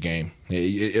leverage game.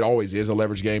 It always is a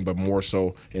leverage game, but more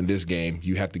so in this game,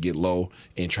 you have to get low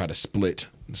and try to split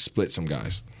some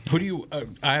guys. Who do you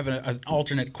I have an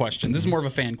alternate question. This is more of a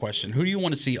fan question. Who do you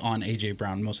want to see on A.J.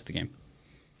 Brown most of the game?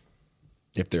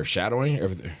 If they're shadowing,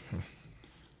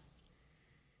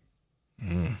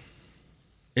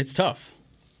 it's tough.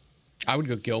 I would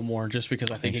go Gilmore just because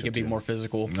I think he could be more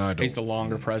physical. No, he's the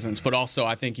longer presence. But also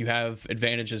I think you have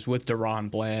advantages with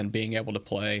Deron Bland being able to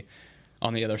play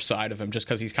on the other side of him just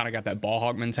because he's kind of got that ball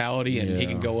hawk mentality and he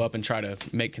can go up and try to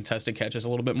make contested catches a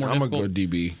little bit more difficult. I'm going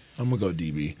to go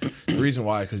DB. The reason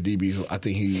why, because DB, I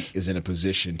think he is in a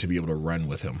position to be able to run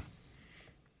with him.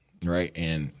 Right?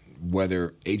 And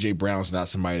whether A.J. Brown's not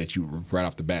somebody that you right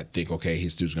off the bat think, okay,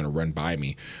 his dude's going to run by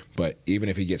me. But even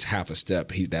if he gets half a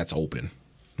step, that's open.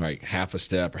 Right, half a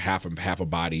step or half a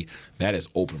body, that is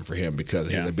open for him because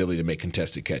of his ability to make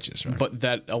contested catches. Right? But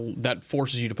that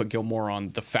forces you to put Gilmore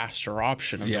on the faster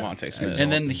option of Devontae Smith,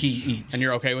 and then he eats. And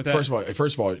you're okay with that?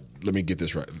 First of all, let me get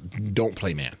this right. Don't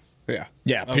play man.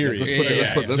 Yeah. Period.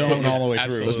 Let's zone all the way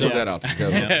through. Let's put that out.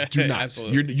 Do not.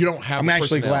 You don't have. I'm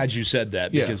actually personnel. glad you said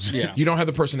that because you don't have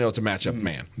the personnel to match up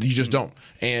man. You just don't.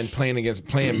 And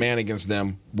playing man against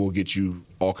them will get you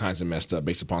all kinds of messed up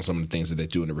based upon some of the things that they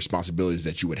do and the responsibilities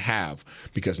that you would have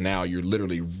because now you're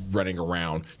literally running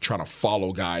around trying to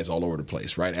follow guys all over the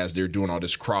place, right? As they're doing all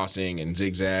this crossing and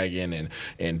zigzagging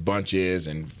and bunches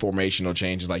and formational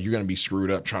changes, like you're going to be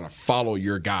screwed up trying to follow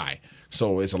your guy.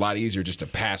 So it's a lot easier just to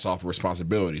pass off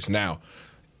responsibilities. Now,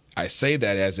 I say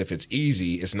that as if it's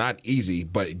easy. It's not easy,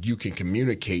 but you can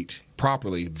communicate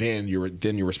properly, then your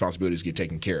responsibilities get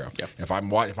taken care of. Yep. If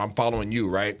I'm following you,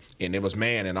 right, and it was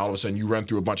man, and all of a sudden you run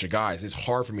through a bunch of guys, it's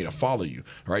hard for me to follow you,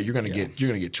 right? You're gonna get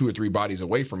 2 or 3 bodies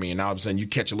away from me, and all of a sudden you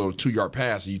catch a little 2-yard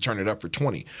pass and you turn it up for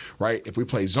 20, right? If we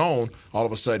play zone, all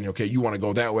of a sudden, okay, you want to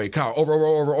go that way, Kyle,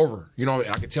 over. And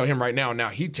I can tell him right now. Now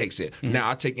he takes it. Mm-hmm.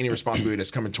 Now I take any responsibility that's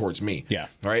coming towards me. Yeah.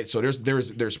 All right. So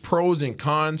there's pros and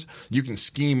cons. You can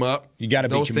scheme up. You got to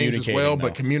be those things as well, though.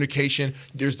 But communication.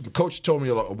 Coach told me,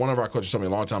 one of our coaches told me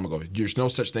a long time ago, there's no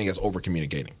such thing as over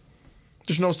communicating.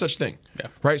 There's no such thing,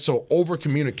 right? So over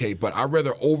communicate, but I'd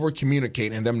rather over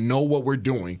communicate and them know what we're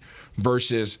doing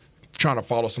versus trying to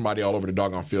follow somebody all over the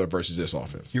doggone field versus this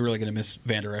offense. You're really going to miss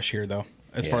Van Der Esch here, though,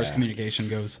 as far as communication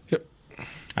goes. Yep.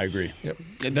 I agree. Yep.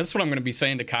 That's what I'm going to be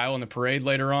saying to Kyle in the parade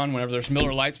later on whenever there's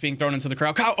Miller Lights being thrown into the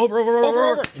crowd. Kyle, over.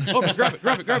 Grab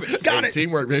it. Got it.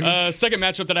 Teamwork, baby. Second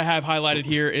matchup that I have highlighted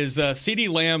here is CeeDee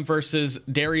Lamb versus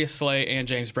Darius Slay and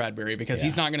James Bradbury because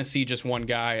he's not going to see just one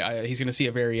guy. He's going to see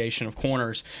a variation of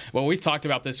corners. Well, we've talked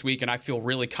about this week, and I feel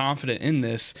really confident in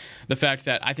this, the fact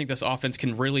that I think this offense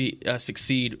can really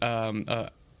succeed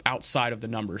outside of the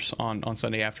numbers on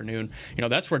Sunday afternoon.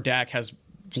 That's where Dak has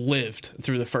lived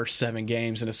through the first 7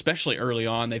 games, and especially early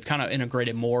on, they've kind of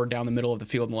integrated more down the middle of the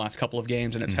field in the last couple of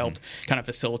games, and it's helped kind of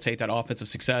facilitate that offensive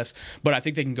success. But I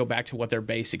think they can go back to what their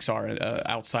basics are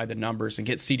outside the numbers and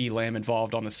get CeeDee Lamb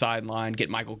involved on the sideline, get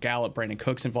Michael Gallup, Brandon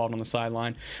Cooks involved on the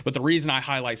sideline. But the reason I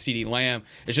highlight CeeDee Lamb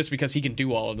is just because he can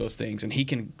do all of those things, and he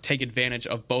can take advantage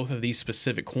of both of these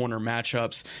specific corner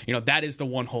matchups. That is the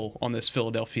one hole on this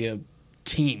Philadelphia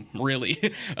team, really.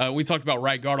 We talked about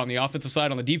right guard on the offensive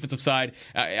side. On the defensive side,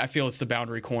 I feel it's the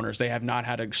boundary corners. They have not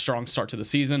had a strong start to the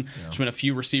season. There's been a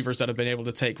few receivers that have been able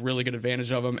to take really good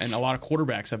advantage of them, and a lot of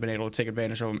quarterbacks have been able to take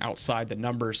advantage of them outside the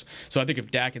numbers. So I think if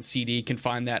Dak and CD can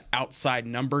find that outside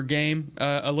number game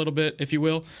a little bit, if you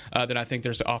will, then I think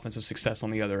there's offensive success on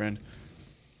the other end.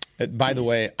 By the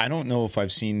way, I don't know if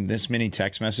I've seen this many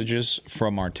text messages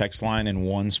from our text line in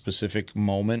one specific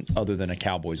moment other than a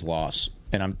Cowboys loss.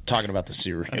 And I'm talking about the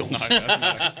cereals.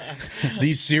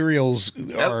 These cereals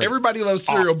are everybody loves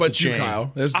cereal but you,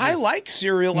 Kyle. I like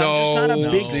cereal. I'm just not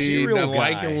a big cereal guy.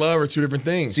 Like and love are two different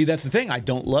things. See, that's the thing. I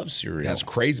don't love cereal. That's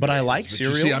crazy. But I like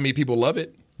cereal. You see how many people love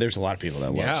it? There's a lot of people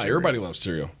that love cereal. Yeah, everybody loves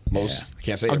cereal. Most. I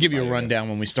can't say I'll give you a rundown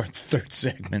when we start the third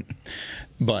segment.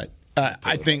 But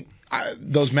I think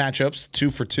those matchups,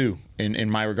 2 for 2 in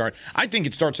my regard. I think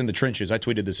it starts in the trenches. I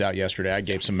tweeted this out yesterday. I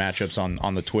gave some matchups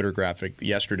on the Twitter graphic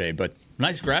yesterday. But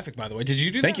nice graphic, by the way. Did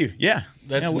you do that? Thank you. Yeah.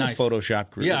 That's a nice.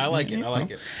 Photoshop group. Yeah, I like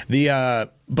it.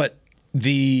 But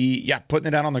Putting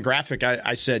it out on the graphic,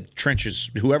 I said trenches.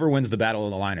 Whoever wins the battle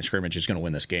of the line of scrimmage is going to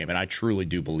win this game, and I truly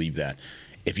do believe that.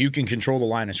 If you can control the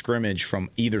line of scrimmage from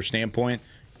either standpoint,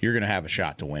 you're going to have a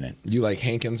shot to win it. You like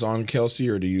Hankins on Kelsey,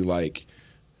 or do you like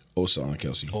Osa on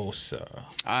Kelsey? Osa.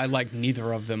 I like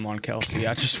neither of them on Kelsey.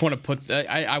 I just want to put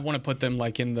I want to put them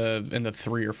like in the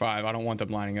 3 or 5. I don't want them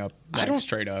lining up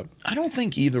straight up. I don't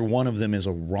think either one of them is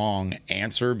a wrong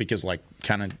answer because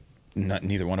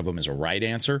neither one of them is a right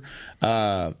answer.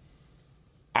 I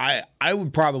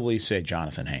would probably say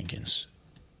Jonathan Hankins,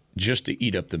 just to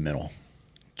eat up the middle,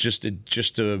 just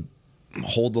to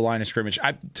hold the line of scrimmage.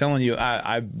 I'm telling you,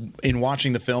 I in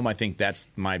watching the film, I think that's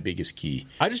my biggest key.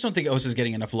 I just don't think Osa's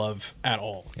getting enough love at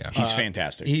all. Yeah. He's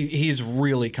fantastic. He's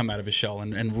really come out of his shell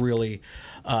and really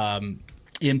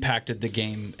impacted the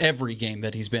game, every game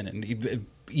that he's been in,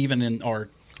 even in our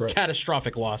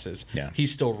catastrophic losses. Yeah.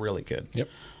 He's still really good. Yep.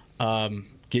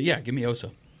 Give me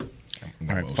Osa.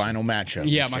 All right, final matchup.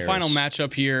 Yeah, my final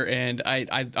matchup here, and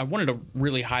I wanted to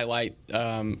really highlight.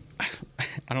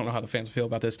 I don't know how the fans feel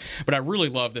about this, but I really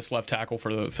love this left tackle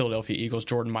for the Philadelphia Eagles,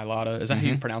 Jordan Mailata. Is that how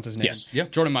you pronounce his name? Yes.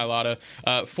 Yep. Jordan Mailata,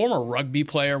 former rugby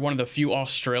player, one of the few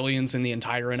Australians in the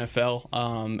entire NFL,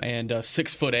 and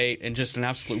 6'8", and just an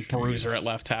absolute bruiser at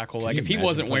left tackle. Like if he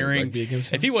wasn't wearing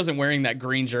that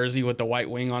green jersey with the white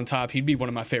wing on top, he'd be one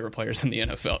of my favorite players in the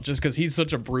NFL. Just because he's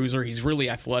such a bruiser, he's really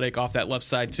athletic off that left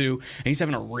side too, and he's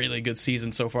having a really good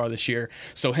season so far this year.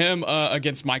 So him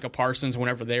against Micah Parsons,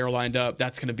 whenever they are lined up,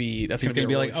 that's going to be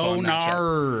like, oh,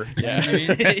 nar. Yeah.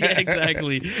 Yeah,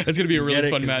 exactly. It's going to be a really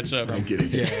fun matchup. I get it.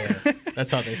 Yeah.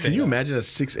 That's how they say it. Can you imagine a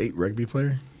 6'8" rugby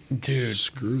player? Dude.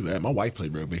 Screw that. My wife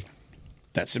played rugby.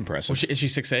 That's impressive. Is she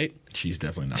 6'8"? She's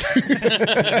definitely not.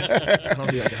 I don't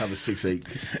think I can have a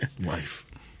 6'8" wife.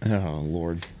 Oh,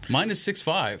 Lord. Mine is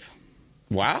 6'5".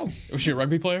 Wow. Was she a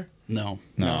rugby player? No,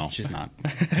 she's not.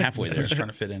 Halfway there. Just trying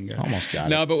to fit in, guys. Almost got it.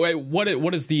 No, but wait,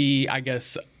 what is the, I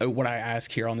guess, what I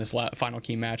ask here on this final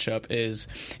key matchup is,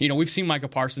 we've seen Micah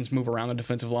Parsons move around the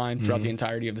defensive line throughout the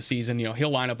entirety of the season. He'll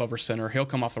line up over center. He'll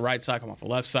come off the right side, come off the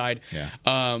left side. Yeah.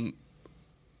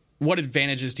 What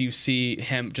advantages do you see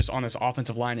him just on this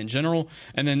offensive line in general?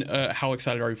 And then how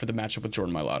excited are you for the matchup with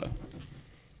Jordan Mailata?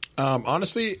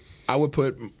 Honestly, I would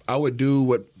do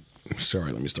what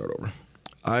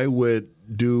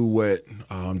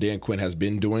Dan Quinn has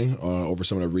been doing over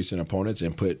some of the recent opponents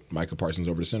and put Micah Parsons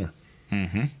over the center.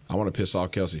 Mm-hmm. I want to piss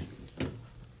off Kelsey.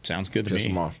 Sounds good to me. Piss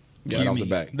him off. Right off the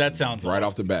bat. That sounds right awesome.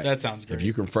 off the bat. That sounds great. If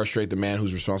you can frustrate the man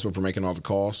who's responsible for making all the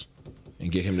calls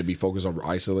and get him to be focused on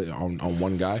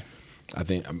one guy,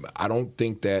 I don't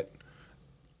think that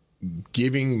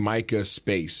giving Micah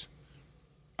space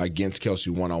against Kelsey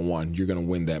one-on-one, you're going to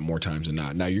win that more times than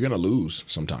not. Now, you're going to lose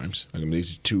sometimes.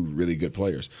 These are two really good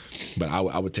players. But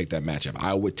I would take that matchup.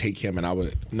 I would take him, and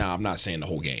I'm not saying the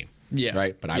whole game. Yeah.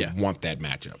 Right? But I want that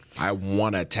matchup. I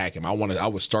want to attack him. I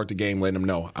would start the game letting him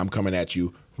know, I'm coming at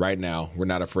you right now. We're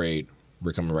not afraid.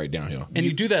 We're coming right downhill. And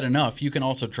you do that enough, you can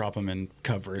also drop them in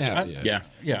coverage. Yeah.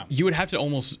 You would have to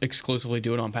almost exclusively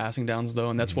do it on passing downs,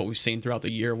 though, and that's what we've seen throughout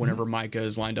the year whenever Micah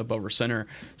is lined up over center.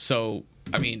 So,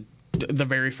 the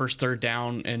very first third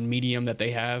down and medium that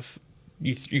they have,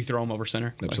 you throw them over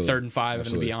center. Absolutely. Like 3rd and 5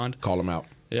 Absolutely. and beyond. Call them out.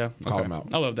 Yeah. Call them out.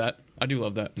 I love that. I do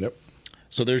love that. Yep.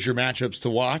 So there's your matchups to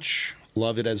watch.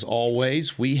 Love it as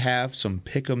always. We have some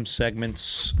pick'em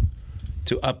segments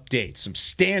to update, some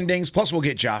standings. Plus, we'll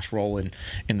get Josh rolling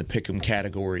in the pick'em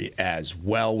category as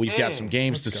well. We've got some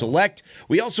games to select.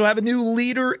 We also have a new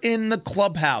leader in the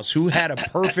clubhouse who had a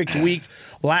perfect week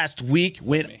last week,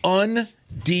 went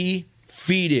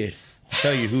undefeated. I'll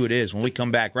tell you who it is when we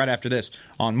come back right after this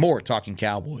on more Talking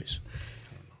Cowboys.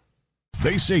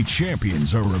 They say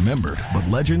champions are remembered, but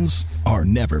legends are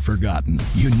never forgotten.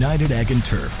 United Ag &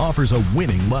 Turf offers a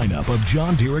winning lineup of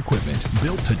John Deere equipment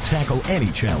built to tackle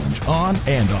any challenge on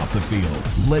and off the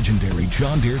field. Legendary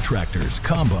John Deere tractors,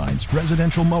 combines,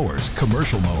 residential mowers,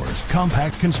 commercial mowers,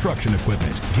 compact construction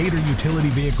equipment, Gator utility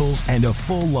vehicles, and a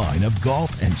full line of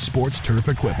golf and sports turf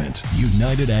equipment.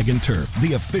 United Ag & Turf,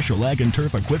 the official Ag &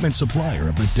 Turf equipment supplier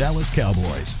of the Dallas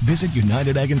Cowboys. Visit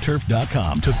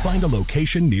UnitedAgAndTurf.com to find a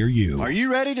location near you. Are you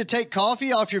ready to take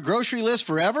coffee off your grocery list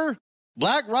forever?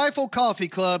 Black Rifle Coffee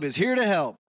Club is here to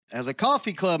help. As a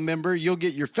coffee club member, you'll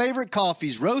get your favorite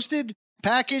coffees roasted,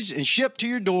 packaged, and shipped to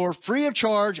your door free of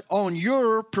charge on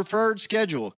your preferred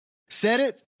schedule. Set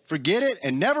it, forget it,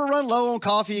 and never run low on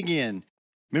coffee again.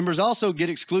 Members also get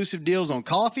exclusive deals on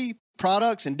coffee,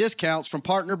 products, and discounts from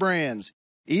partner brands.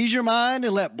 Ease your mind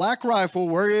and let Black Rifle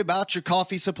worry about your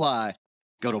coffee supply.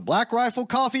 Go to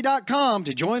blackriflecoffee.com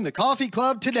to join the coffee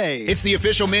club today. It's the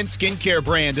official men's skincare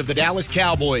brand of the Dallas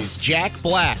Cowboys, Jack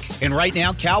Black. And right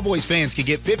now, Cowboys fans can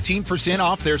get 15%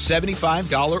 off their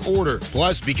 $75 order.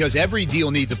 Plus, because every deal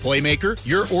needs a playmaker,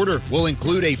 your order will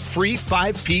include a free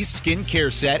 5-piece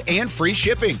skincare set and free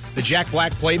shipping. The Jack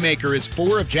Black Playmaker is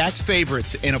 4 of Jack's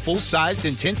favorites and a full-sized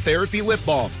intense therapy lip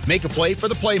balm. Make a play for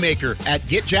the playmaker at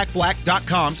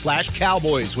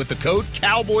getjackblack.com/Cowboys with the code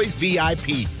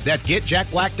CowboysVIP. That's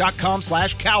getjackblack.com/Cowboys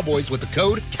with the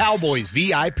code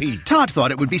CowboysVIP. Todd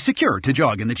thought it would be secure to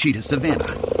jog in the cheetah savanna.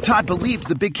 Todd believed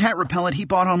the big cat repellent he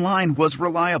bought online was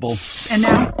reliable. And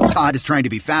now, Todd is trying to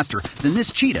be faster than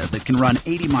this cheetah that can run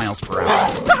 80 miles per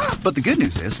hour. But the good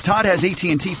news is, Todd has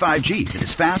AT&T 5G that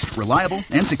is fast, reliable,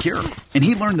 and secure. And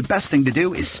he learned the best thing to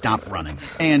do is stop running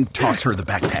and toss her the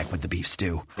backpack with the beef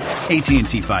stew.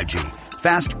 AT&T 5G.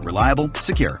 Fast, reliable,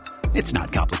 secure. It's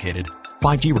not complicated.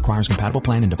 5G requires compatible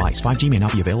plan and device. 5G may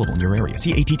not be available in your area.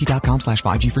 See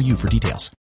att.com/5G for you for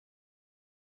details.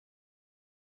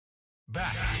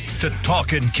 Back to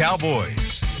Talkin'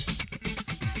 Cowboys.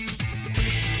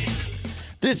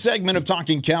 This segment of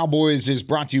Talking Cowboys is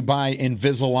brought to you by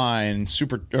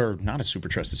Invisalign, not a super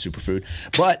trusted superfood,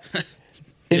 but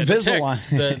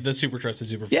Invisalign, the super trusted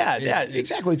superfood. Yeah,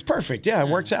 exactly. It's perfect. Yeah, it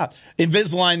works out.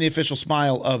 Invisalign, the official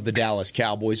smile of the Dallas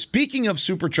Cowboys. Speaking of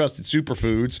super trusted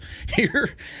superfoods,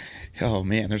 here. Oh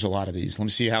man, there's a lot of these. Let me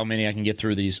see how many I can get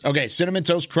through these. Okay, Cinnamon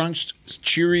Toast Crunch,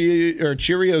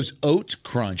 Cheerios Oat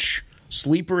Crunch.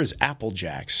 Sleeper is Apple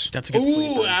Jacks. That's a good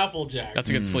sleeper. Apple Jacks. That's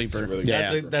a good sleeper.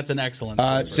 That's an excellent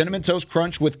sleeper. Cinnamon Toast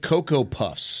Crunch with Cocoa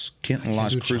Puffs. Kenton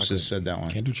Las Cruces said that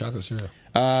one. Can't do chocolate cereal.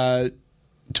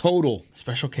 Total.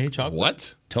 Special K chocolate?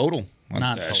 What? Total.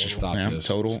 Not total. Stop this.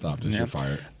 Total. Stop this. You're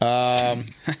fired.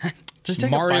 Just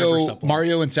take a fiber supplement.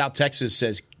 Mario in South Texas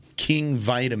says King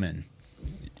Vitamin.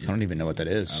 I don't even know what that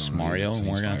is, Mario.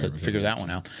 We're going to have to figure that one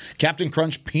out. Captain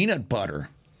Crunch Peanut Butter.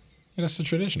 Yeah, that's the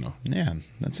traditional. Yeah,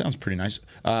 that sounds pretty nice.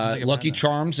 Lucky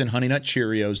Charms and Honey Nut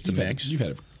Cheerios to mix. You've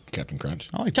had a Captain Crunch.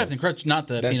 I like Captain Crunch, not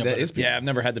the peanut butter. Yeah, I've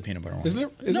never had the peanut butter one.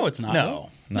 No, it's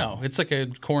not. No, it's like a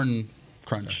corn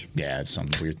crunch. Yeah, it's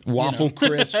something weird. Waffle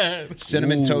Crisp,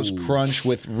 Cinnamon Toast Crunch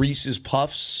with Reese's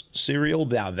Puffs cereal.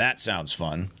 Now that sounds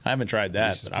fun. I haven't tried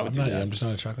that, but I would do that. I'm just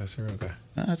not a chocolate cereal guy.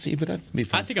 See, but that'd be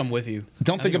fun. I think I'm with you.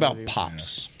 Don't think about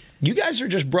Pops. You guys are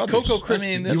just brothers. Cocoa Crisp.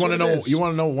 You want to know? You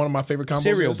want to know one of my favorite combos?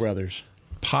 Cereal brothers.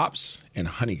 Pops and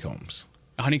honeycombs.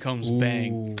 Honeycombs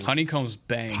bang. Honeycombs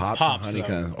bang. Pops and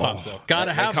honeycombs. Pops.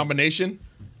 Gotta have combination.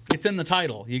 It's in the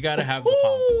title. You gotta have the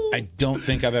Pops. I don't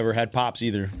think I've ever had Pops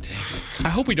either. I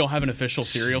hope we don't have an official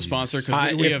cereal sponsor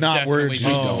because if not, we're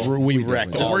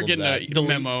wrecked. We're getting a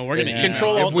memo. We're getting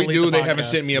control. If we do, they haven't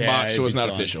sent me a box, so it's not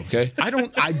official. Okay.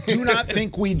 I do not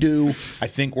think we do. I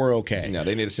think we're okay. No,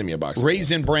 they need to send me a box.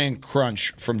 Raisin Bran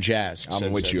Crunch from Jazz.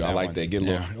 I'm with you. I like that. Get a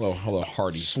little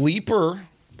hearty. Sleeper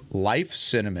Life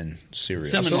Cinnamon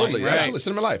cereal. Absolutely, right. Absolutely.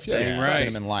 Cinnamon Life. Yeah, right.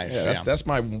 Cinnamon Life. Yeah, that's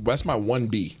my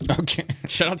 1B. Okay.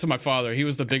 Shout out to my father. He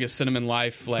was the biggest Cinnamon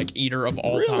Life eater of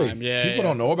all time. Yeah, people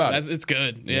don't know about it. It's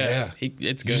good. Yeah,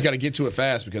 it's good. You just got to get to it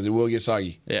fast because it will get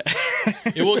soggy. Yeah,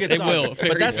 it will get soggy. It will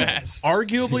very fast.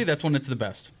 Arguably, that's when it's the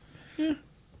best. Yeah.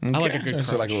 Okay. I like a good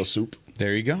crunch. Like a little soup.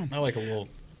 There you go. I like a little.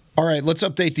 All right, let's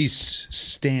update these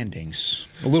standings.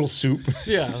 A little soup.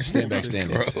 Yeah. Standings.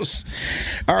 Gross.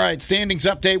 All right, standings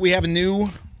update. We have a new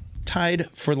tied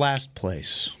for last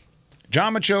place.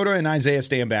 John Machota and Isaiah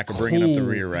Stanback are bringing up the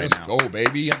rear right now. Let's go,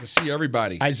 baby. I can see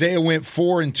everybody. Isaiah went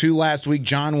 4-2 last week.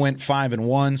 John went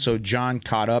 5-1, so John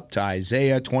caught up to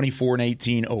Isaiah,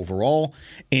 24-18 overall.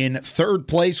 In third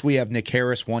place, we have Nick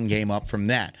Harris, one game up from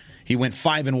that. He went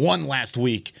 5-1 last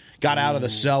week, got out of the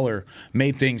cellar,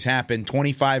 made things happen,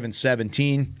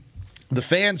 25-17. The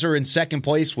fans are in second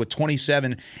place with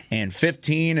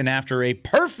 27-15, and after a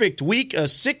perfect week, a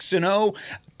 6-0,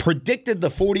 predicted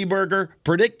the 40 burger,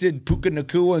 predicted Puka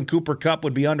Nacua and Cooper Kupp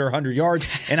would be under 100 yards,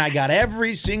 and I got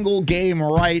every single game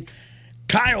right.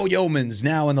 Kyle Yeoman's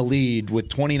now in the lead with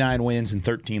 29 wins and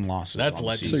 13 losses. That's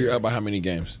legend. So you're up by how many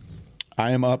games?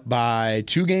 I am up by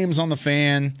 2 games on the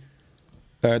fans,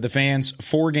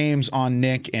 4 games on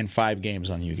Nick, and 5 games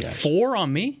on you guys. 4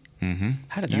 on me? Mm-hmm.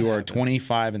 How did that You are happen?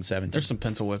 25-17. There's some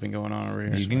pencil whipping going on over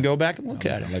here. You can go back and look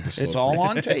at it. Like it's all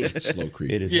on tape. Slow creep.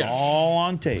 It is all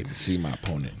on tape. See my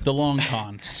opponent. The long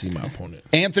con. See my opponent.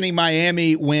 Anthony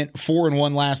Miami went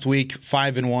 4-1 last week,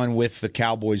 5-1 with the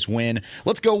Cowboys win.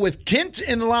 Let's go with Kent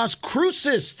in Las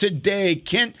Cruces today.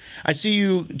 Kent, I see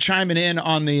you chiming in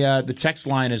on the text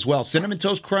line as well. Cinnamon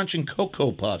Toast Crunch and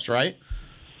Cocoa Puffs, right?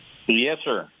 Yes,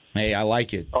 sir. Hey, I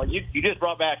like it. Oh, you just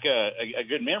brought back a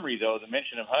good memory, though, the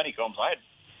mention of honeycombs. I had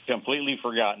completely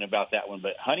forgotten about that one.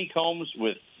 But honeycombs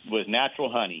with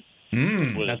natural honey.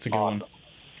 That's a good one.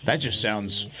 That just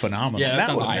sounds phenomenal. Yeah, that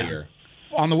sounds amazing.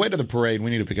 On the way to the parade, we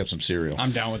need to pick up some cereal.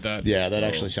 I'm down with that. Yeah, that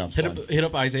actually sounds fun. Hit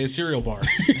up Isaiah's cereal bar.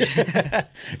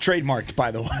 Trademarked,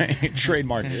 by the way.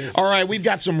 Trademarked. All right, we've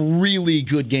got some really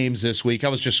good games this week. I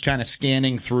was just kind of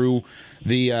scanning through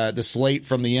the slate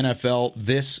from the NFL.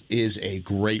 This is a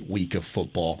great week of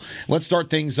football. Let's start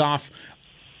things off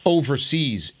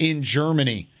overseas in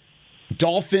Germany.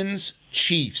 Dolphins,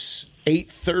 Chiefs.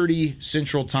 8:30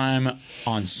 Central Time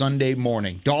on Sunday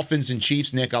morning. Dolphins and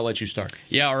Chiefs. Nick, I'll let you start.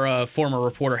 Yeah, our former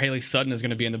reporter Haley Sutton is going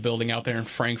to be in the building out there in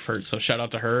Frankfurt. So shout out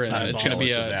to her. And it's going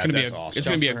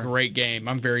to be a great game.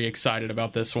 I'm very excited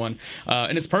about this one,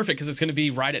 and it's perfect because it's going to be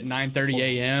right at 9:30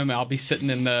 a.m. I'll be sitting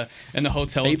in the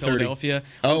hotel in Philadelphia.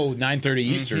 Oh, 9:30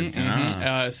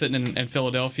 Eastern. Sitting in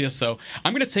Philadelphia. So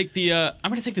I'm going to take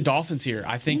the Dolphins here.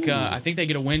 I think they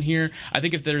get a win here. I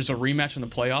think if there's a rematch in the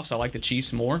playoffs, I like the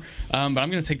Chiefs more. But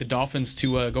I'm going to take the Dolphins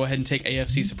to go ahead and take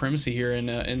AFC supremacy here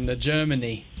in the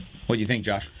Germany. What do you think,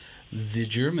 Josh? The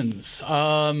Germans.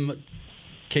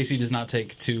 Casey does not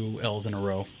take 2 L's in a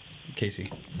row. Casey.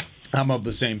 I'm of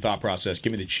the same thought process.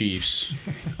 Give me the Chiefs.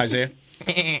 Isaiah?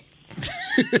 I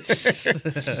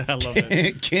love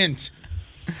it. Kent.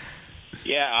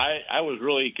 Yeah, I was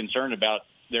really concerned about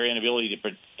their inability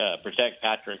to protect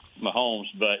Patrick Mahomes,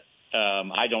 but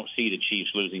I don't see the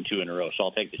Chiefs losing 2 in a row, so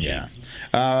I'll take the Chiefs.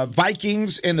 Yeah.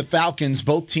 Vikings and the Falcons,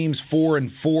 both teams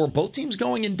 4-4. Both teams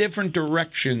going in different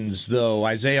directions, though.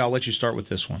 Isaiah, I'll let you start with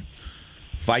this one.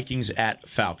 Vikings at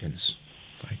Falcons.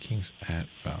 Vikings at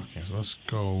Falcons. Let's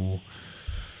go.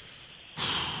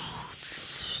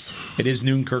 It is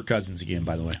noon Kirk Cousins again,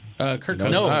 by the way. Kirk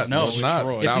Cousins. No, it's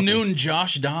not. It's noon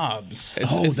Josh Dobbs.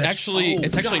 It's actually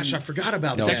I forgot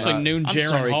about that. It's actually noon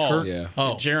Jaron Hall. Kirk. Yeah.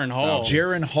 Jaron Hall.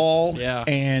 Jaron Hall. Yeah.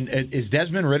 And is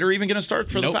Desmond Ritter even going to start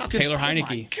for the Falcons? Taylor Heineke.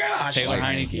 Oh my gosh. Taylor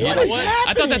Heineke. What is happening?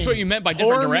 I thought that's what you meant by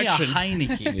different direction.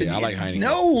 Heineke. Yeah, I like Heineke.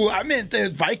 No, I meant the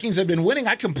Vikings have been winning.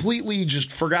 I completely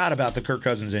just forgot about the Kirk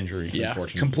Cousins injury. Yeah.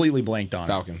 Completely blanked on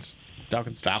Falcons.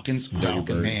 Falcons? Bird.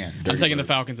 Man. I'm taking the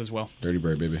Falcons as well. Dirty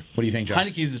Bird, baby. What do you think, Josh?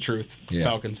 Heineke's the truth. Yeah,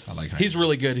 Falcons. I like Heineke. He's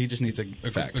really good. He just needs a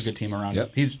good team around him.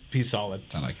 He's solid.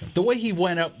 I like him. The way he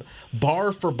went up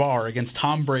bar for bar against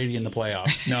Tom Brady in the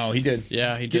playoffs. No, he did.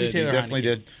 Yeah, he Give me did. Taylor He definitely Heineke.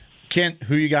 did. Kent,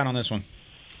 who you got on this one?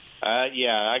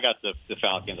 Yeah, I got the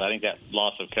Falcons. I think that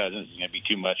loss of Cousins is going to be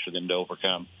too much for them to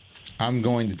overcome. I'm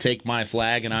going to take my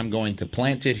flag and I'm going to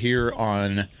plant it here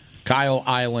on Kyle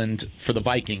Island for the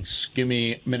Vikings. Give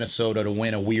me Minnesota to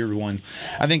win a weird one.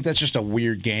 I think that's just a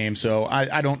weird game, so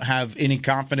I don't have any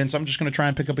confidence. I'm just going to try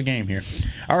and pick up a game here.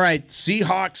 All right,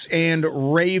 Seahawks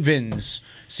and Ravens.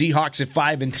 Seahawks at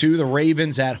 5-2. The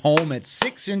Ravens at home at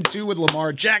 6-2 with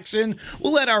Lamar Jackson.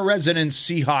 We'll let our resident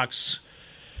Seahawks.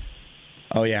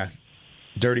 Oh yeah,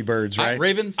 Dirty Birds, right?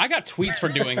 Ravens. I got tweets for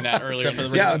doing that earlier.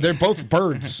 Yeah, they're both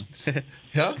birds.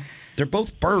 Yeah. They're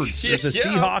both birds. There's a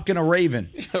Yeah. Seahawk and a Raven.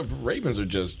 Ravens are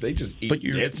just eat But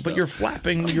you're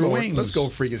flapping your wings. Let's go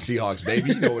freaking Seahawks,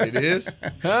 baby. You know what it is.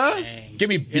 Huh? Give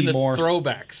me In the more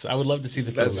throwbacks. I would love to see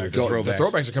the Let's throwbacks. go. The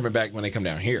throwbacks are coming back when they come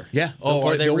down here. Yeah. Oh,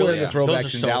 are they they'll really? wear the Those are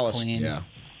throwbacks in so Dallas. clean. Yeah.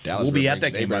 Dallas We'll be better at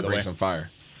that bring- game, they by better the bring way. some fire.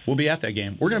 We'll be at that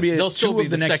game. We're going to be They'll at still 2 be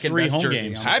of the the next second 3 best home jersey,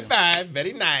 games. honestly. High five.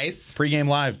 Very nice. Pre-game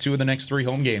live, 2 of the next 3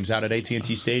 home games out at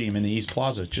AT&T Stadium in the East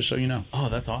Plaza, just so you know. Oh,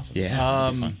 that's awesome. Yeah,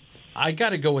 it'll be fun. I got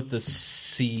to go with the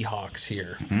Seahawks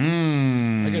here.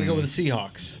 Mm. I got to go with the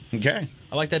Seahawks. Okay.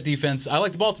 I like that defense. I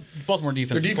like the Baltimore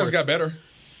defense. Their defense got better.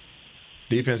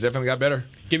 Defense definitely got better.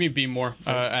 Give me B more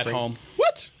at home.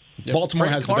 What? Baltimore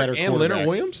Frank has Clark the better and quarterback. Leonard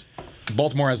Williams?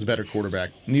 Baltimore has the better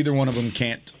quarterback. Neither one of them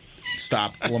can't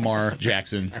stop Lamar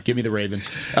Jackson. Give me the Ravens.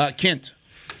 Kent.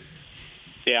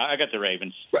 Yeah, I got the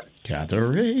Ravens. Got the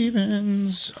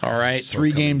Ravens. All right, So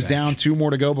 3 coming games back. down, 2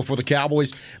 more to go before the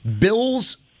Cowboys.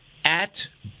 Bills at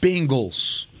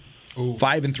Bengals.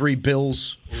 5-3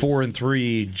 Bills,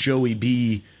 4-3 Joey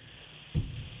B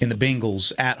in the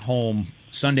Bengals at home.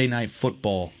 Sunday Night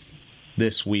Football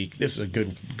this week. This is a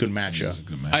good matchup.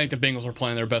 I think the Bengals are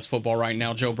playing their best football right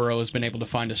now. Joe Burrow has been able to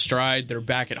find a stride. They're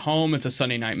back at home. It's a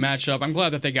Sunday night matchup. I'm glad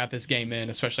that they got this game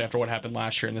in, especially after what happened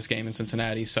last year in this game in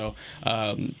Cincinnati. So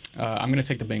I'm going to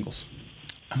take the Bengals.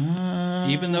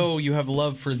 Even though you have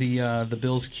love for the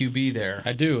Bills QB there.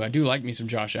 I do like me some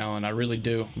Josh Allen. I really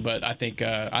do. But I think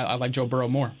I like Joe Burrow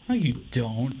more. No, you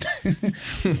don't.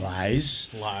 Lies.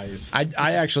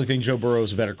 I actually think Joe Burrow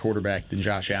is a better quarterback than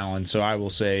Josh Allen, so I will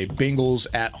say Bengals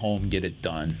at home get it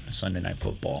done. Sunday Night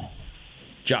Football.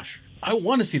 Josh. I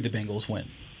want to see the Bengals win.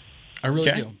 I really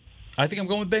do. I think I'm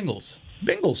going with Bengals.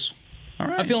 Bengals. All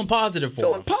right. I'm feeling positive for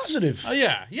them. Positive. Oh,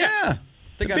 yeah.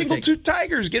 The Bingletooth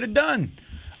Tigers get it done.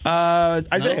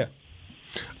 Isaiah.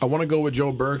 I want to go with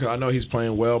Joe Burrow. I know he's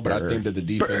playing well, but I think that the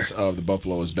defense of the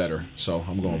Buffalo is better. So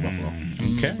I'm going with Buffalo.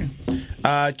 Okay.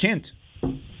 Kent.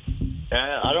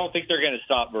 I don't think they're going to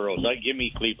stop Burrows. Give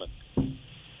me Cleveland.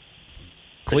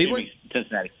 Cleveland?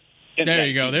 Cincinnati. There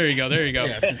you go.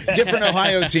 Different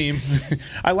Ohio team.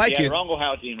 I like it. Wrong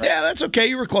Ohio team. Right? Yeah, that's okay.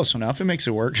 You were close enough. It makes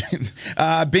it work.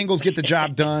 Bengals get the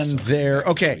job done there.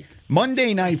 Okay,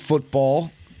 Monday Night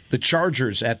Football. The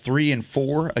Chargers at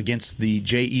 3-4 against the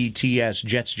Jets.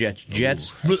 Who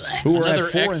are another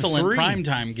at 4-3. excellent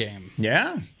primetime game.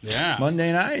 Yeah.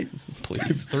 Monday night.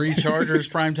 Please, 3 Chargers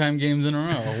primetime games in a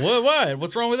row. What?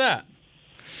 What's wrong with that?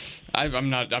 I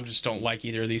just don't like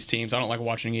either of these teams. I don't like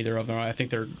watching either of them. I think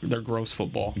they're gross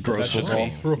football. Gross football.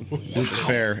 It's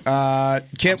fair.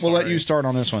 Kent, we'll let you start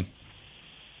on this one.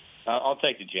 I'll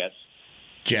take the Jets.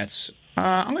 Jets.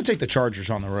 I'm going to take the Chargers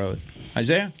on the road.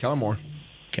 Isaiah? Kellen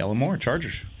Moore,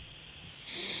 Chargers.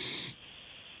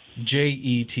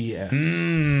 Jets. Getting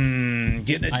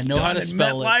it I know done how to in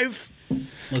spell MetLife. it.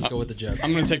 Let's go with the Jets.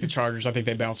 I'm going to take the Chargers. I think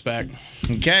they bounce back.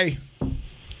 Okay.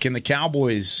 Can the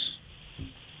Cowboys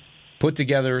put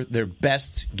together their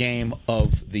best game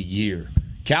of the year?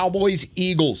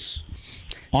 Cowboys-Eagles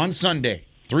on Sunday,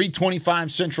 3:25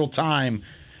 Central Time.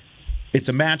 It's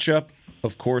a matchup,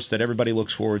 of course, that everybody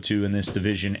looks forward to in this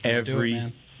division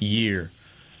every year.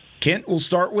 Kent, we'll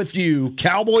start with you.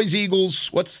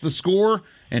 Cowboys-Eagles, what's the score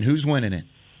and who's winning it?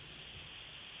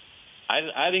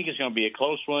 I think it's going to be a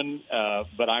close one,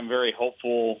 but I'm very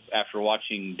hopeful after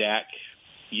watching Dak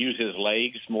use his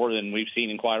legs more than we've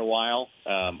seen in quite a while.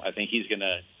 I think he's going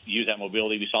to use that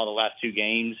mobility we saw the last 2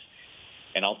 games,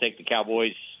 and I'll take the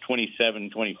Cowboys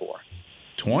 27-24.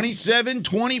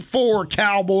 27-24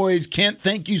 Cowboys. Kent,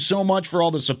 thank you so much for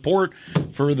all the support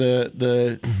for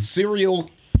the cereal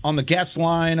on the guest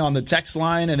line, on the text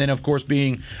line, and then, of course,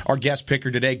 being our guest picker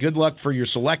today. Good luck for your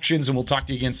selections, and we'll talk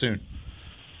to you again soon.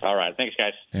 All right. Thanks,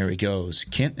 guys. There he goes.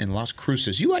 Kent in Las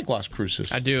Cruces. You like Las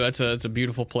Cruces? I do. It's a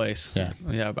beautiful place. Yeah.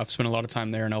 I've spent a lot of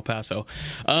time there in El Paso.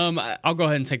 I'll go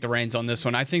ahead and take the reins on this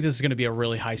one. I think this is going to be a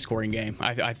really high-scoring game.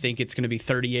 I think it's going to be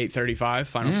 38-35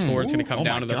 final score. It's going to come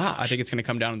down to I think it's going to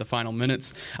come down to the final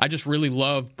minutes. I just really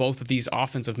love both of these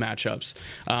offensive matchups.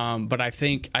 But I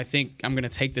think I'm going to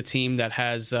take the team that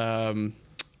has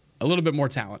a little bit more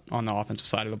talent on the offensive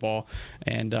side of the ball.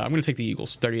 And I'm going to take the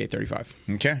Eagles, 38-35.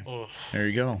 Okay. There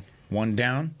you go. One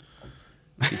down.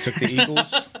 He took the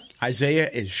Eagles. Isaiah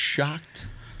is shocked.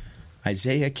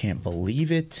 Isaiah can't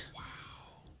believe it. Wow.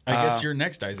 I guess you're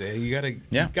next, Isaiah. You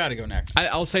gotta go next.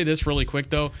 I'll say this really quick,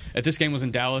 though. If this game was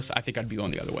in Dallas, I think I'd be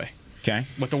going the other way. Okay.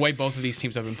 But the way both of these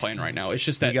teams have been playing right now, it's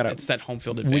just that it's that home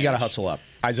field advantage. We got to hustle up.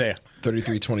 Isaiah.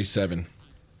 33-27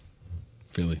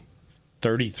 Philly.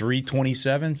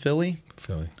 33-27 Philly?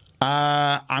 Philly.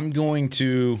 I'm going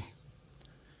to...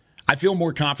 I feel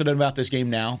more confident about this game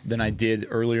now than I did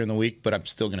earlier in the week, but I'm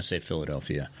still going to say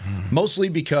Philadelphia. Mostly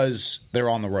because they're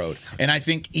on the road. And I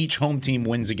think each home team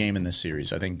wins a game in this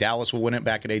series. I think Dallas will win it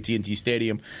back at AT&T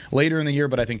Stadium later in the year,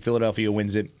 but I think Philadelphia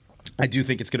wins it. I do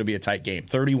think it's going to be a tight game.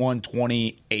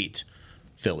 31-28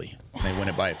 Philly. They win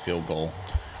it by a field goal.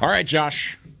 All right,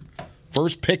 Josh.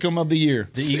 First pick'em of the year.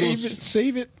 The Eagles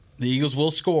save it. The Eagles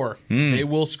will score. They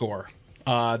will score.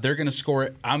 They're going to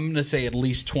score, I'm going to say at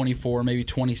least 24, maybe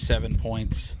 27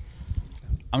 points.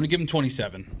 I'm going to give them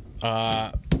 27.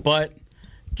 But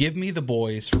give me the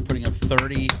boys for putting up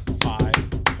 35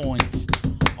 points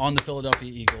on the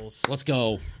Philadelphia Eagles. Let's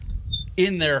go.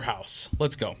 In their house.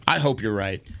 Let's go. I hope you're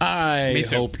right. I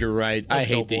hope you're right. I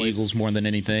hate the Eagles more than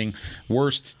anything.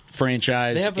 Worst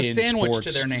franchise in sports. They have a sandwich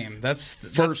to their name. That's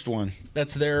first one.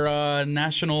 That's their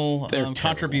national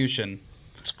contribution.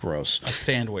 It's gross. A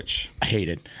sandwich. I hate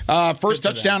it. First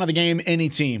touchdown of the game, any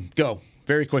team. Go.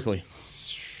 Very quickly.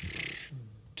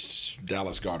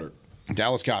 Dallas Goedert.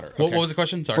 Okay. What was the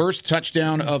question? Sorry. First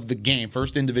touchdown of the game.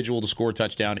 First individual to score a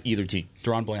touchdown, either team.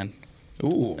 Deron Bland.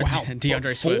 Ooh, wow.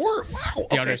 DeAndre Swift. Wow.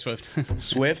 Okay. DeAndre Swift.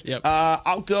 Swift. Yep.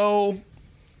 I'll go.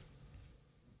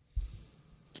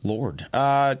 Lord.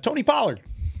 Tony Pollard.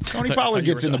 Tony Pollard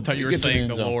gets in the. I thought you were saying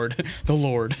the Lord. The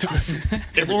Lord.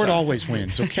 The Lord always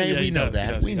wins. Okay, Yeah, we know does,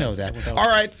 that. We know does. that. All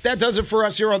right, that does it for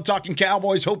us here on Talking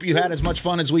Cowboys. Hope you had as much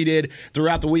fun as we did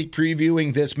throughout the week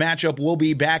previewing this matchup. We'll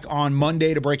be back on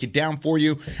Monday to break it down for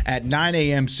you at 9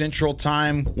 a.m. Central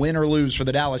Time. Win or lose for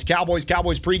the Dallas Cowboys.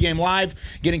 Cowboys pregame live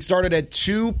getting started at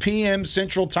 2 p.m.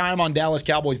 Central Time on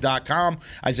DallasCowboys.com.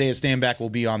 Isaiah Stanback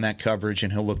will be on that coverage,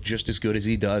 and he'll look just as good as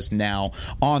he does now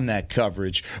on that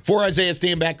coverage. For Isaiah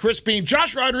Stanback, Chris Beam,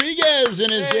 Josh Rodriguez in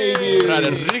his debut.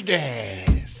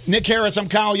 Nick Harris, I'm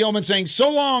Kyle Yeoman saying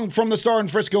so long from the Star in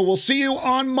Frisco. We'll see you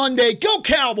on Monday. Go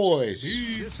Cowboys!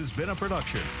 This has been a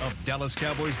production of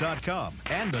DallasCowboys.com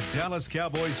and the Dallas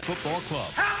Cowboys Football Club.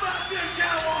 How about this,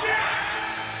 Cowboys?